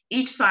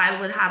 Each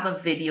file will have a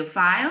video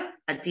file,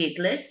 a date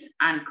list,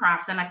 and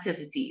craft and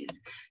activities.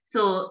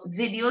 So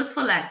videos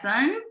for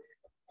lessons,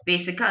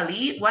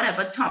 basically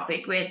whatever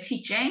topic we're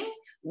teaching,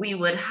 we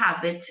would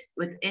have it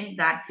within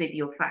that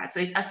video file. So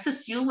it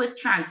assists you with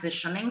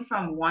transitioning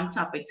from one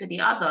topic to the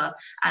other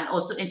and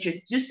also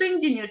introducing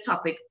the new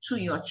topic to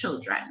your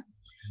children.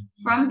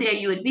 From there,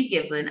 you would be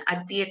given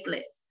a date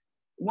list.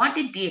 What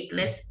the date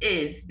list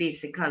is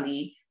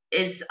basically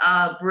is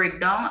a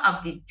breakdown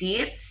of the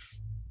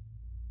dates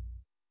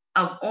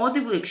of all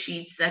the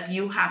worksheets that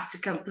you have to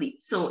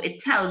complete. So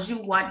it tells you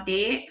what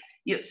day,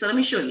 so let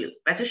me show you,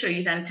 better show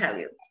you than tell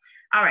you.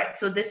 All right,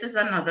 so this is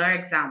another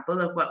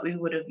example of what we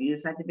would have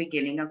used at the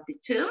beginning of the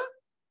term.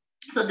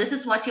 So this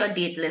is what your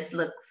date list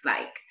looks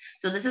like.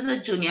 So this is a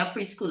junior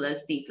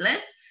preschooler's date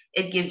list.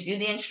 It gives you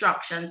the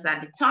instructions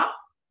at the top,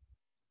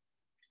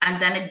 and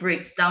then it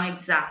breaks down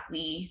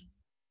exactly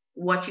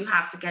what you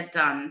have to get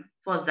done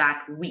for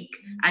that week.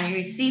 And you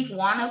receive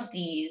one of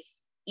these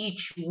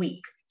each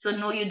week. So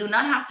no, you do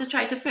not have to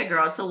try to figure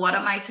out, so what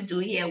am I to do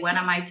here? When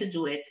am I to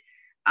do it?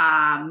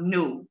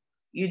 No.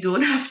 You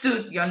don't have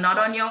to, you're not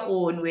on your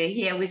own, we're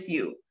here with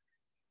you.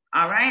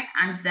 All right,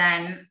 and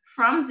then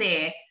from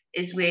there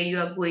is where you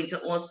are going to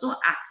also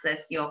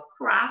access your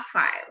craft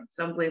file.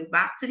 So I'm going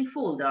back to the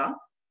folder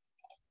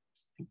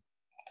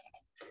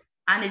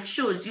and it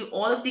shows you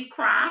all of the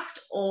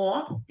craft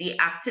or the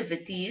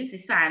activities, the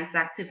science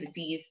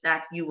activities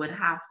that you would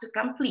have to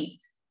complete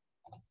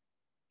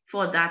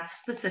for that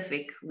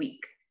specific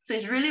week. So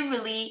it's really,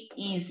 really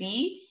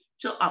easy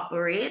to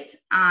operate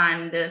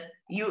and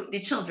the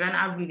children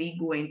are really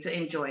going to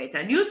enjoy it.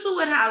 And you too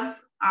would have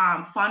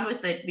fun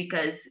with it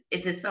because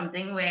it is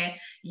something where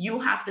you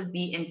have to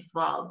be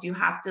involved. You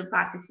have to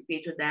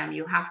participate with them.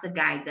 You have to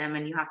guide them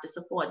and you have to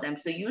support them.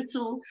 So you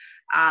too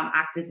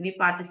actively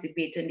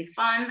participate in the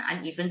fun,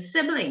 and even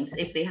siblings,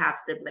 if they have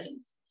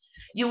siblings.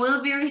 You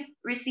will be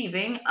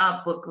receiving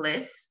a book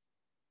list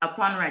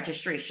upon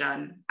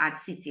registration at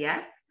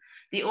CTS.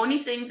 The only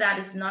thing that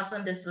is not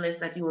on this list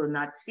that you will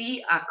not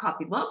see are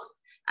copybooks.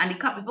 And the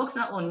copybooks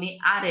are only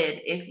added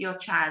if your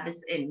child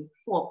is in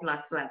 4+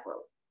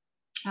 level.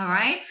 All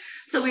right.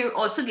 So we will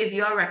also give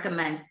you a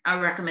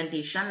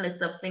recommendation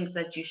list of things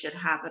that you should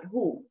have at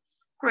home.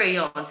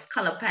 Crayons,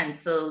 color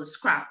pencils,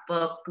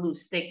 scrapbook, glue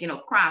stick,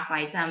 craft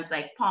items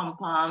like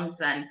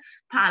pom-poms and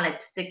palette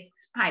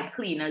sticks, pipe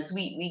cleaners.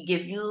 We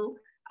give you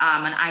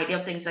an idea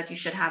of things that you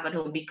should have at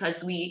home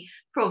because we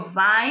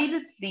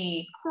provide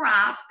the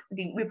craft,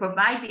 we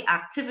provide the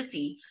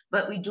activity,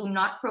 but we do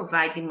not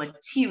provide the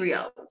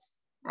materials,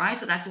 right?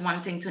 So that's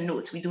one thing to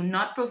note. We do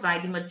not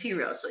provide the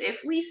materials. So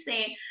if we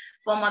say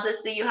for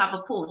Mother's Day, you have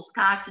a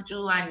postcard to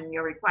do and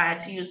you're required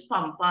to use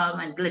pom-pom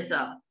and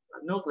glitter,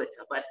 well, no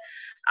glitter, but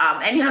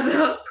any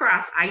other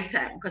craft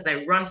item, because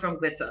I run from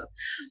glitter,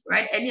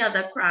 right? Any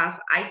other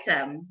craft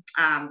item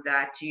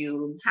that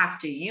you have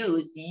to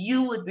use,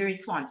 you would be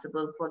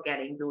responsible for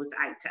getting those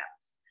items.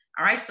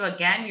 All right, so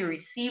again, you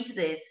receive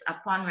this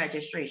upon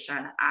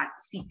registration at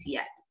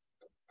CTS.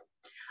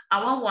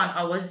 Our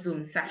 1-hour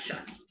Zoom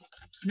session.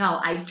 Now,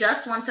 I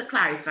just want to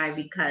clarify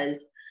because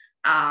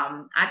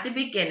at the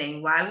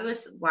beginning, while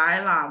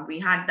we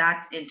had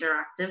that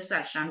interactive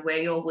session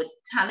where you were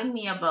telling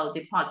me about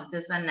the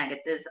positives and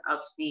negatives of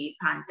the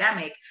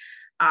pandemic,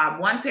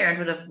 one parent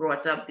would have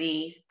brought up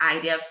the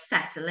idea of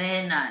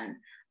settling and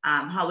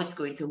how it's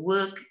going to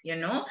work,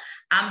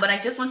 but I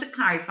just want to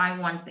clarify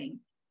one thing.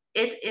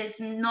 It is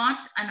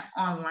not an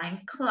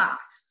online class.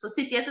 So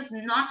CTS is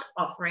not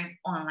offering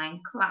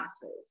online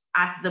classes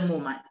at the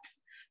moment,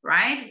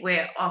 right?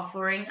 We're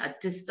offering a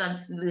distance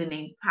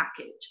learning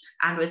package.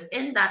 And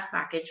within that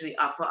package, we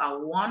offer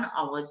a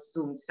 1-hour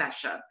Zoom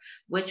session,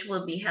 which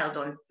will be held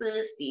on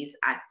Thursdays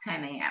at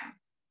 10 a.m.,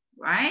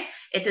 right?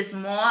 It is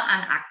more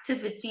an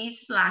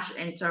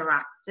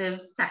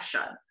activity/interactive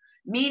session,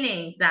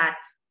 meaning that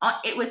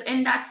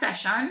within that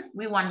session,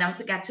 we want them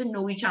to get to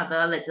know each other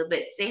a little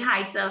bit. Say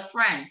hi to a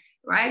friend,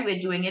 right? We're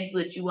doing it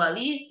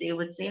virtually. They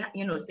would say,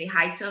 say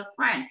hi to a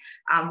friend.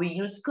 We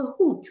use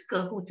Kahoot.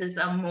 Kahoot is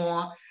a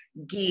more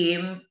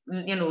game,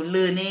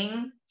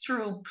 learning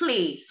through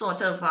play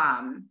sort of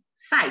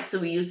site. So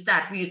we use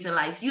that. We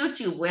utilize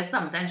YouTube, where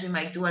sometimes we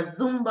might do a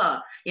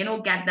Zumba,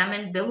 get them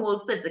in the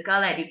whole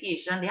physical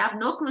education. They have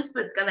no clue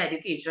physical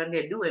education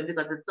they're doing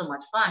because it's so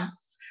much fun.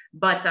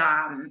 But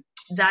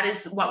that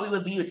is what we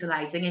will be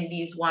utilizing in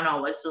these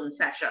 1-hour Zoom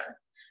sessions,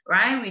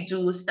 right? We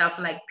do stuff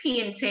like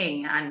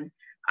painting and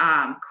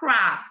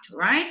craft,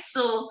 right?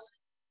 So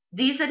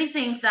these are the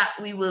things that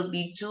we will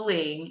be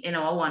doing in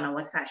our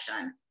 1-hour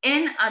session,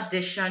 in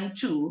addition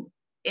to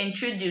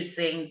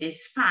introducing the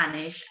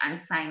Spanish and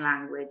sign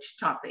language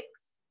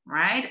topics,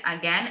 right?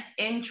 Again,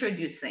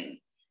 introducing,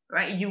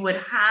 right? You would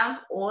have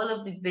all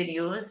of the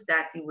videos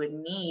that you would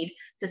need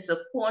to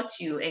support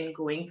you in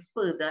going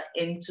further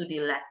into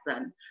the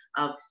lesson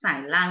of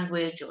sign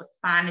language or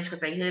Spanish,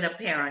 because I heard a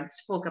parent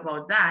spoke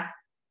about that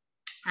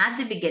at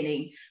the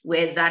beginning,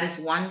 where that is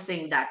one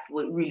thing that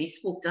really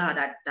spoke to her,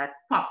 that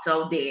popped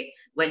out there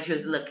when she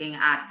was looking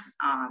at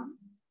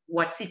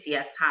what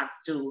CTS has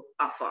to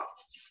offer.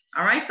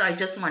 All right, so I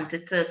just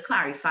wanted to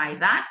clarify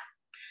that.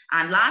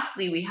 And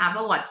lastly, we have a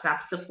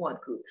WhatsApp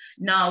support group.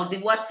 Now, the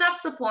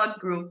WhatsApp support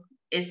group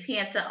is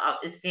there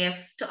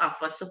to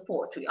offer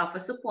support. We offer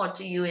support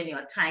to you in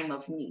your time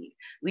of need.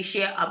 We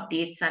share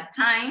updates at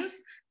times,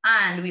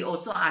 and we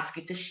also ask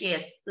you to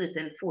share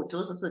certain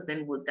photos or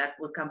certain work that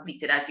were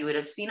completed, as you would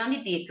have seen on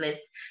the date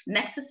list.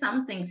 Next to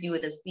some things you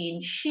would have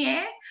seen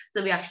share.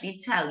 So we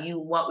actually tell you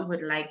what we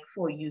would like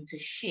for you to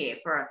share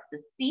for us to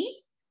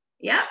see.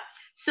 Yeah.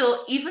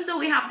 So even though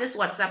we have this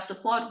WhatsApp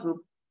support group,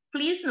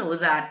 please know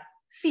that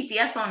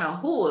CTS on a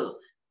whole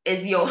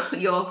is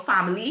your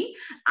family,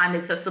 and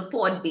it's a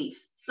support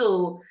base.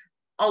 So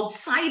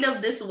outside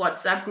of this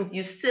WhatsApp group,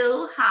 you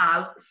still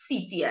have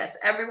CTS,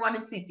 everyone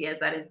in CTS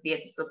that is there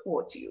to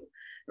support you,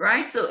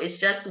 right? So it's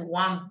just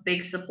one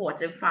big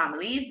supportive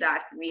family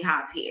that we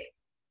have here.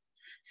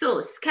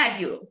 So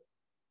schedule.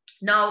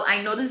 Now,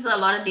 I know this is a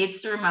lot of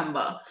dates to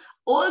remember.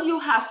 All you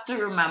have to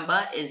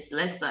remember is,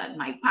 listen,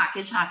 my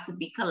package has to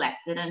be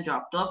collected and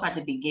dropped off at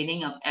the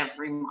beginning of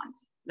every month.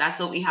 That's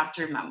what we have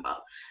to remember.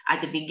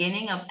 At the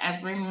beginning of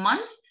every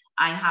month,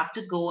 I have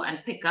to go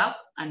and pick up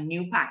a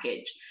new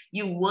package.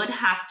 You would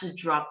have to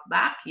drop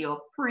back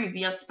your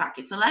previous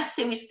package. So let's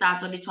say we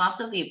start on the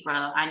 12th of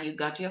April and you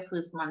got your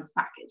first month's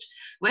package.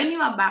 When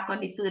you are back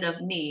on the 3rd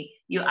of May,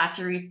 you have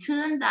to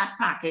return that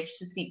package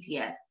to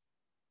CTS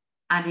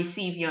and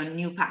receive your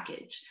new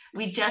package.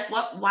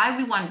 Why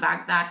we want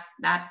back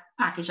that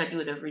package that you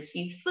would have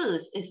received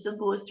first is to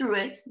go through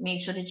it,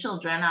 make sure the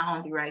children are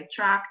on the right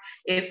track.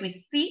 If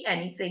we see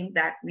anything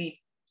that we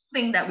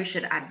think that we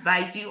should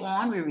advise you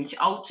on, we reach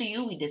out to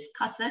you, we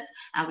discuss it,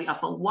 and we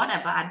offer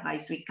whatever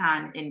advice we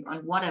can on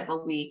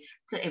whatever way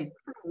to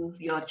improve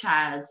your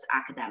child's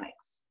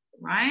academics,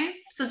 right?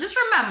 So just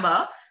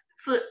remember,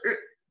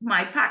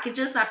 my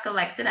packages are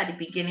collected at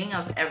the beginning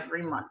of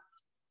every month.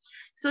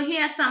 So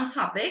here are some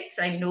topics.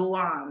 I know,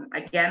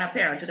 again, a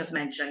parent would have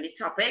mentioned the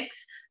topics,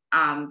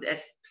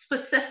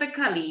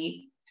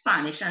 specifically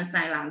Spanish and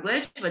sign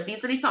language, but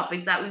these are the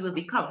topics that we will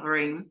be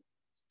covering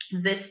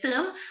this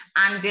term,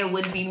 and there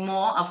would be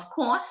more, of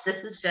course.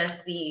 This is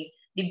just the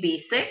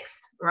basics,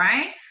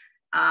 right?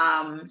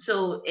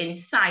 So in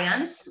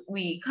science,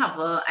 we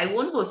cover, I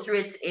won't go through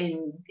it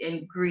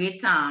in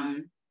great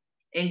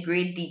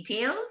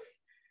details.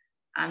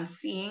 I'm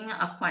seeing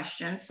a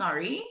question,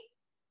 sorry.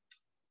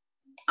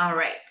 All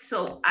right,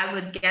 so I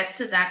would get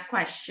to that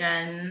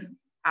question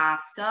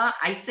after.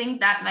 I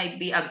think that might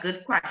be a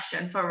good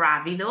question for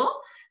Ravi though.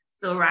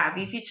 So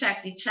Ravi, if you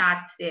check the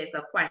chat, there's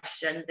a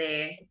question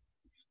there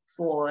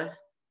for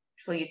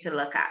you to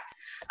look at.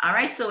 All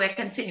right, so we're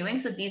continuing.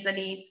 So these are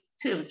the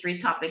 3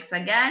 topics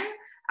again.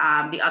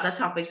 The other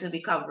topics we'll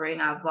be covering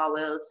are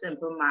vowels,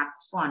 simple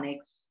maths,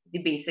 phonics,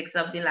 the basics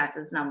of the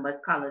letters, numbers,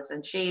 colors,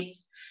 and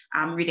shapes,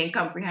 reading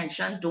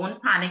comprehension. Don't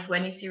panic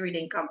when you see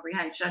reading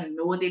comprehension.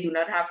 No, they do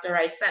not have to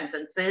write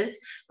sentences,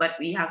 but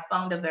we have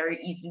found a very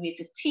easy way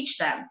to teach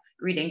them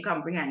reading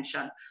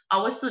comprehension.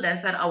 Our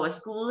students at our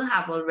school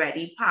have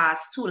already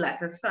passed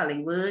 2-letter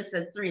spelling words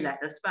and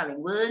 3-letter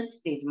spelling words.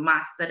 They've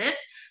mastered it.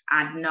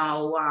 And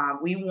now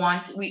we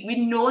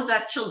know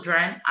that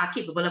children are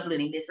capable of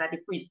learning this at the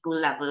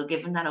preschool level,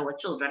 given that our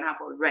children have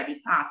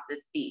already passed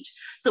this stage.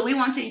 So we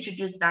want to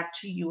introduce that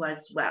to you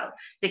as well.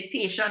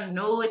 Dictation,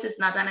 no, it is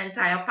not an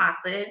entire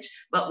passage,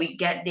 but we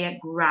get there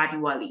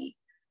gradually.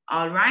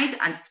 All right,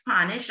 and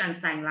Spanish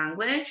and sign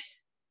language.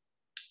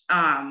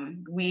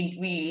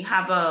 We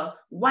have a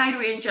wide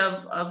range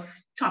of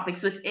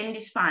topics within the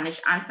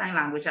Spanish and sign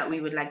language that we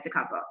would like to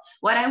cover.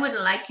 What I would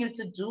like you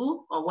to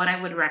do, or what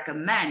I would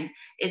recommend,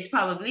 is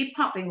probably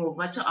popping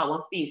over to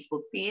our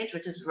Facebook page,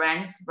 which is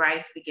Ren's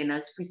Bright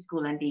Beginners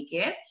Preschool and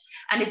Daycare,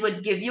 and it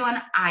would give you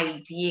an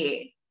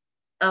idea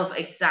of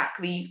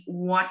exactly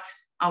what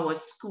our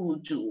school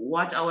do,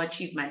 what our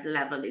achievement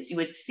level is. You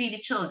would see the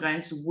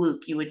children's work.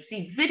 You would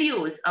see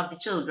videos of the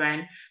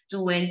children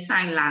doing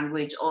sign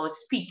language or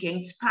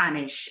speaking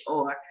Spanish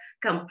or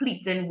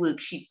completing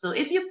worksheets. So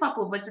if you pop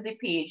over to the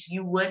page,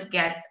 you would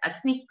get a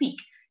sneak peek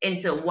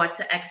into what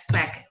to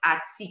expect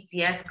at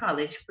CTS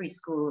College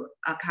Preschool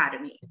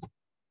Academy.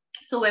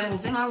 So we're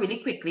moving on really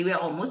quickly. We're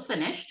almost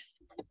finished.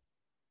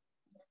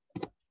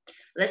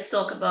 Let's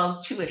talk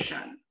about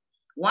tuition.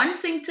 One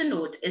thing to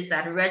note is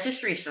that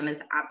registration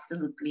is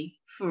absolutely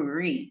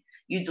free.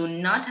 You do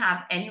not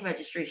have any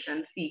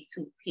registration fee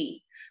to pay.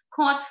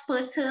 Cost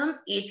per term,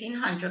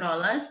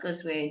 $1,800,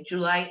 because we're in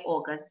July,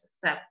 August,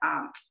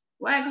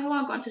 we're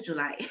going to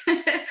July.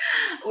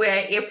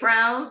 We're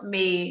April,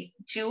 May,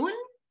 June,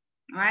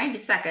 right?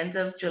 The 2nd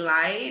of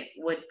July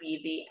would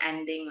be the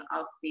ending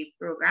of the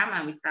program,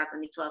 and we start on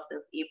the 12th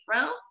of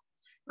April,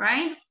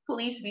 right?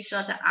 Please be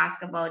sure to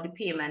ask about the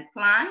payment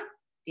plan.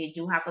 they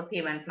do have a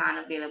payment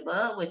plan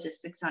available, which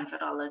is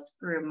 $600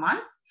 per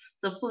month.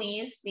 So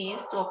please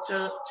talk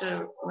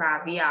to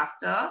Ravi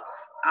after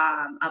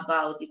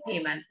about the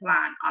payment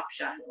plan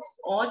options,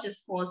 or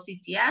just call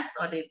CTS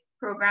or the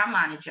program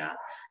manager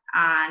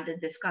and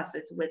discuss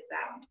it with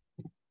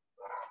them.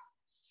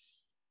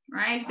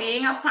 Right,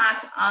 being a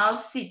part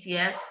of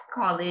CTS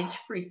College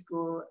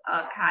Preschool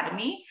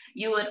Academy,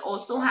 you would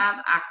also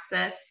have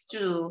access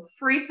to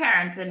free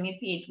Parent and Me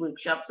paid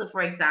workshops. So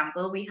for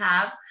example, we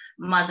have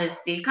Mother's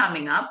Day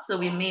coming up. So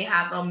we may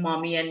have a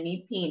Mommy and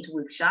Me paint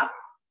workshop,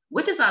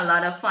 which is a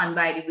lot of fun,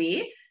 by the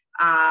way.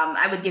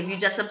 I would give you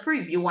just a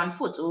preview, one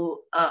photo,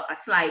 a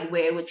slide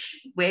where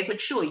it could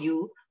show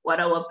you what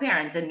our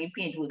Parent and Me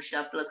paint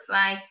workshop looks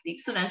like. The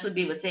students would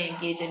be able to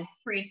engage in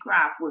free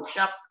craft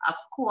workshops. Of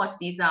course,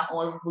 these are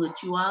all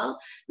virtual.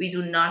 We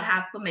do not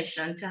have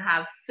permission to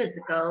have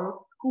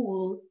physical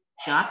school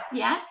just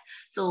yet.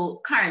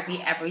 So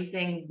currently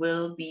everything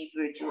will be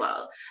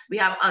virtual. We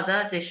have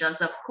other additions,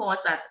 of course,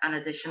 at an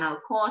additional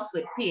cost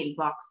with paint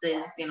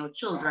boxes,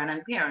 children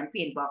and parent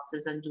paint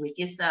boxes and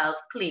do-it-yourself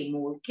clay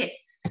mold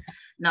kits.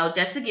 Now,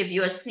 just to give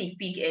you a sneak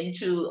peek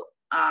into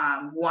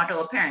what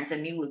our Parent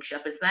and Me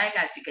workshop is like,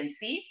 as you can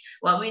see,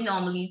 what we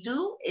normally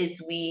do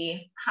is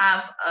we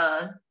have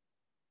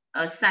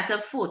a set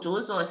of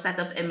photos or a set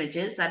of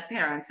images that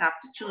parents have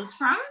to choose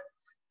from,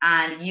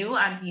 and you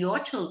and your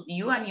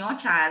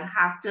child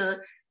have to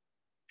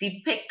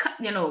depict,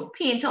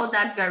 paint out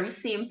that very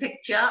same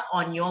picture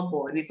on your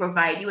board. We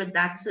provide you with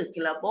that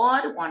circular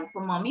board, one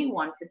for mommy,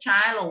 one for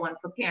child, or one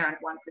for parent,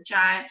 one for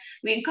child.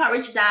 We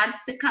encourage dads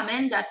to come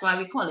in. That's why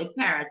we call it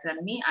Parent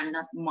and Me and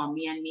not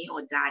Mommy and Me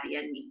or Daddy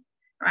and Me,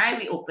 right?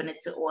 We open it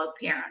to all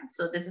parents.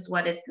 So this is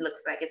what it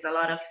looks like. It's a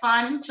lot of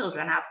fun.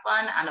 Children have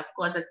fun. And of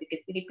course, as you can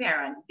see, the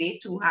parents, they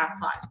too have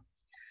fun.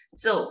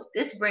 So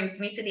this brings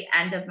me to the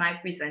end of my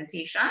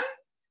presentation.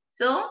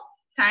 So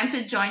time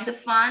to join the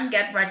fun,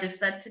 get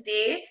registered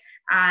today.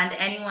 And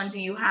anyone, do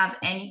you have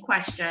any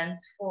questions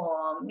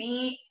for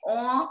me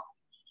or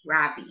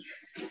Ravi?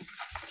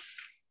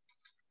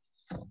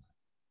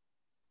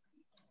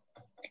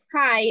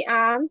 Hi,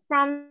 I'm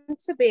from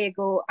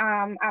Tobago.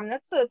 I'm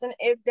not certain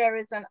if there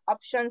is an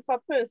option for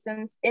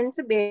persons in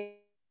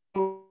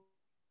Tobago,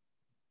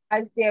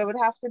 as there would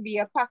have to be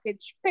a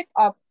package pick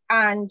up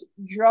and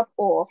drop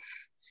off.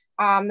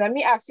 Let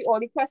me ask you all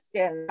the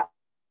questions.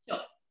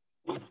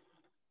 Sure.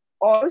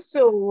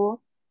 Also,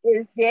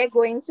 is there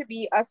going to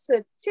be a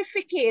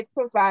certificate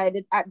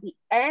provided at the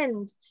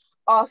end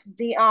of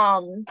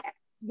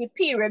the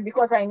period?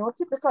 Because I know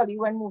typically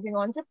when moving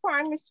on to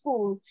primary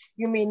school,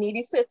 you may need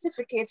a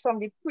certificate from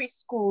the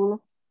preschool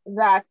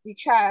that the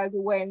child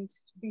went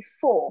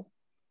before,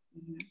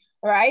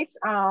 right?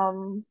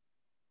 I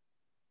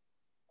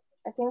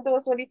think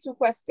those were the two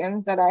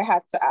questions that I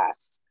had to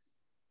ask.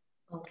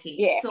 Okay,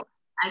 yeah. So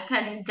I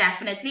can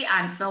definitely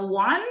answer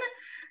one,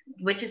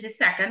 which is the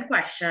second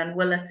question.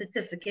 Will a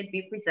certificate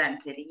be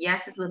presented?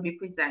 Yes, it will be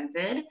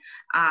presented.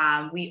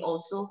 We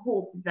also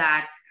hope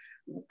that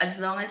as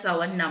long as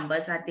our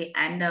numbers at the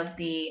end of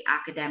the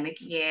academic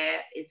year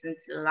isn't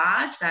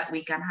large, that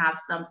we can have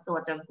some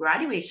sort of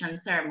graduation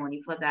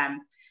ceremony for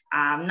them.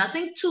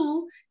 Nothing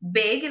too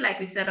big, like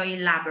we said, or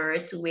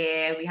elaborate,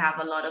 where we have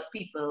a lot of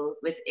people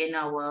within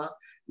our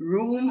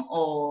room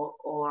or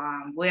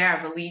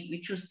wherever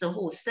we choose to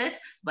host it.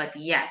 But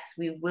yes,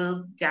 we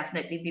will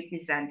definitely be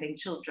presenting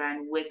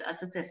children with a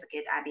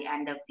certificate at the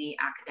end of the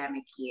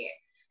academic year,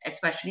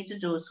 especially to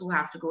those who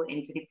have to go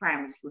into the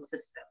primary school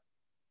system.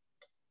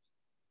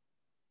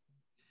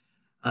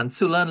 And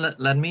Sulan,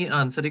 let me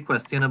answer the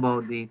question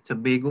about the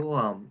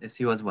Tobago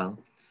issue as well.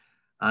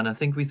 And I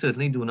think we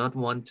certainly do not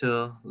want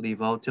to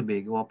leave out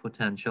Tobago or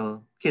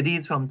potential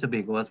kiddies from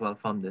Tobago as well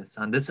from this.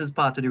 And this is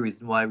part of the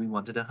reason why we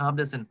wanted to have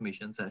this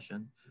information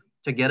session,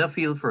 to get a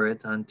feel for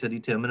it and to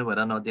determine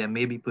whether or not there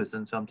may be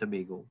persons from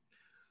Tobago.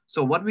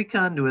 So what we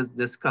can do is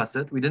discuss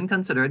it. We didn't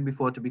consider it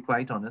before, to be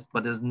quite honest,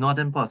 but it's not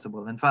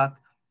impossible. In fact,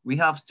 we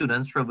have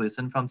students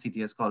traversing from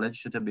CTS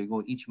College to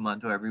Tobago each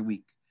month or every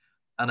week.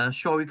 And I'm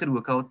sure we could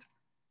work out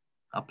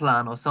a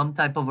plan or some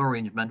type of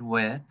arrangement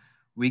where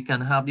we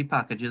can have the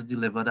packages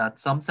delivered at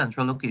some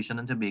central location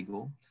in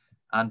Tobago,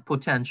 and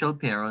potential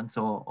parents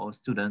or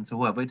students or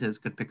whoever it is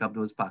could pick up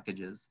those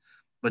packages.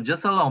 But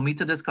just allow me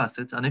to discuss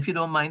it. And if you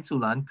don't mind,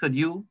 Sulan, could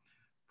you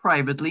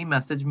privately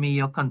message me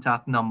your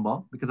contact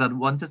number? Because I'd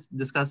want to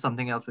discuss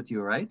something else with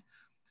you, right?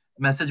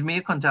 Message me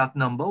your contact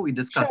number. We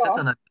discuss it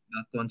and I'll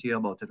get back to you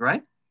about it,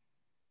 right?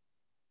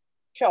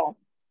 Sure.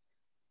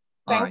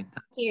 All right.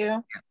 Thank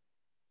you.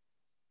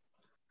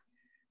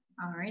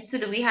 All right, so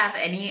do we have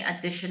any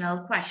additional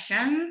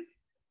questions?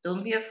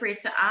 Don't be afraid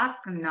to ask.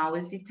 Now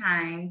is the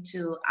time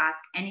to ask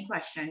any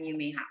question you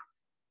may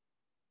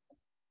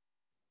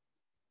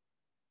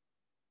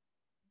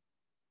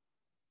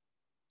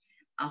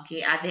have.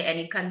 Okay, are there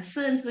any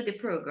concerns with the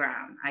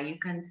program? Are you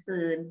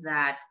concerned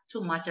that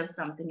too much of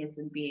something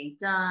isn't being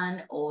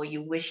done, or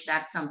you wish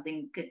that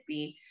something could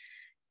be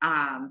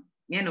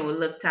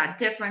looked at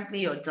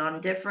differently or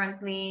done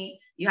differently?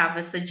 You have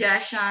a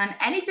suggestion,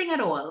 anything at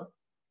all?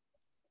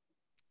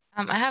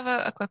 I have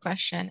a quick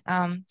question.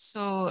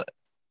 So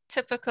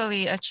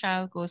typically a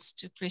child goes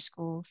to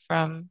preschool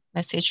from,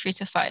 let's say, 3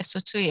 to 5, so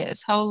 2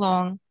 years. How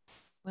long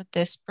would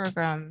this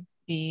program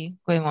be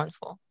going on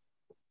for?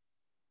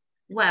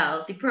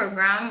 Well, the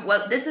program,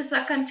 well, this is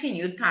a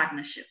continued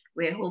partnership.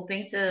 We're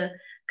hoping to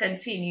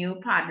continue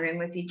partnering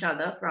with each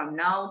other from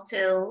now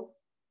till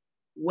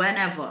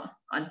whenever,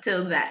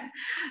 until then,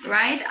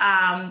 right?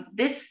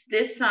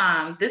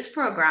 This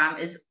program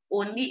is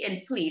only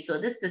in place, so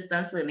this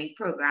distance learning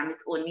program is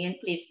only in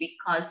place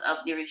because of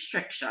the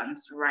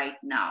restrictions right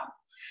now.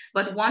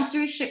 But once the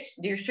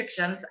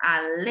restrictions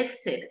are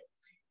lifted,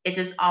 it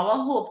is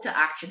our hope to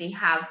actually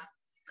have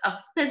a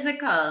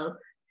physical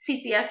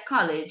CTS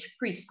College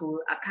Preschool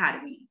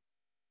Academy,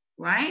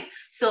 right?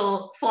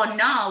 So for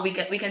now, we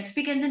can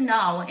speak in the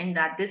now in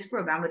that this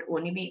program would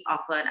only be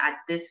offered at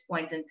this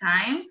point in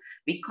time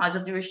because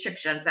of the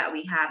restrictions that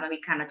we have and we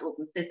cannot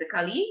open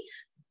physically.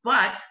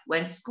 But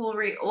when school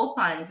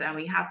reopens and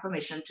we have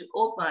permission to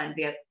open,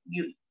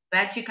 you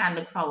can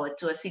look forward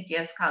to a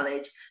CTS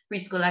College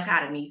Preschool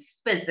Academy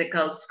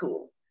physical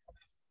school.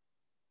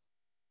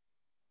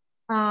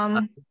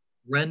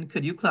 Ren,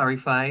 could you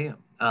clarify?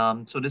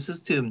 So this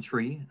is term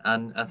 3,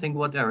 and I think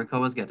what Erica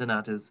was getting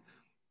at is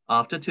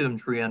after term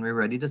 3 and we're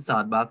ready to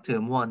start back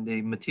term 1,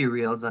 the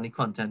materials and the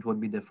content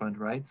would be different,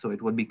 right? So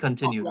it would be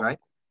continued, right?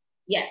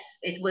 Yes,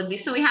 it would be.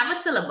 So we have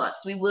a syllabus.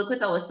 We work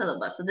with our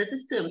syllabus. So this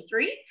is term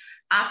 3.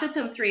 After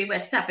term 3,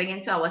 we're stepping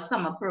into our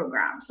summer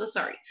program. So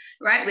sorry,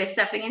 right? We're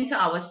stepping into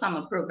our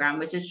summer program,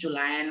 which is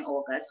July and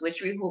August,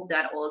 which we hope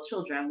that all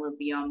children will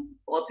be on,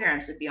 all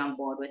parents will be on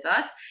board with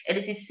us. It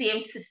is the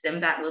same system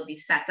that will be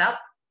set up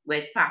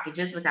with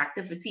packages, with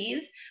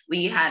activities.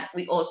 We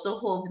also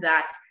hope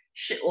that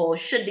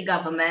should the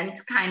government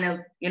kind of,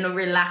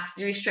 relax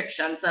the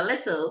restrictions a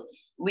little,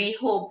 we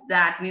hope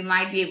that we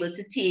might be able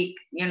to take,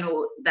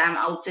 them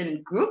out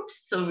in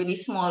groups. So really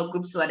small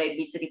groups, whether it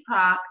be to the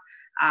park,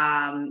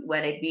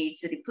 whether it be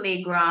to the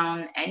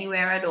playground,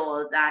 anywhere at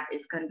all that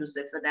is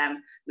conducive for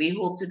them. We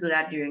hope to do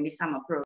that during the summer program.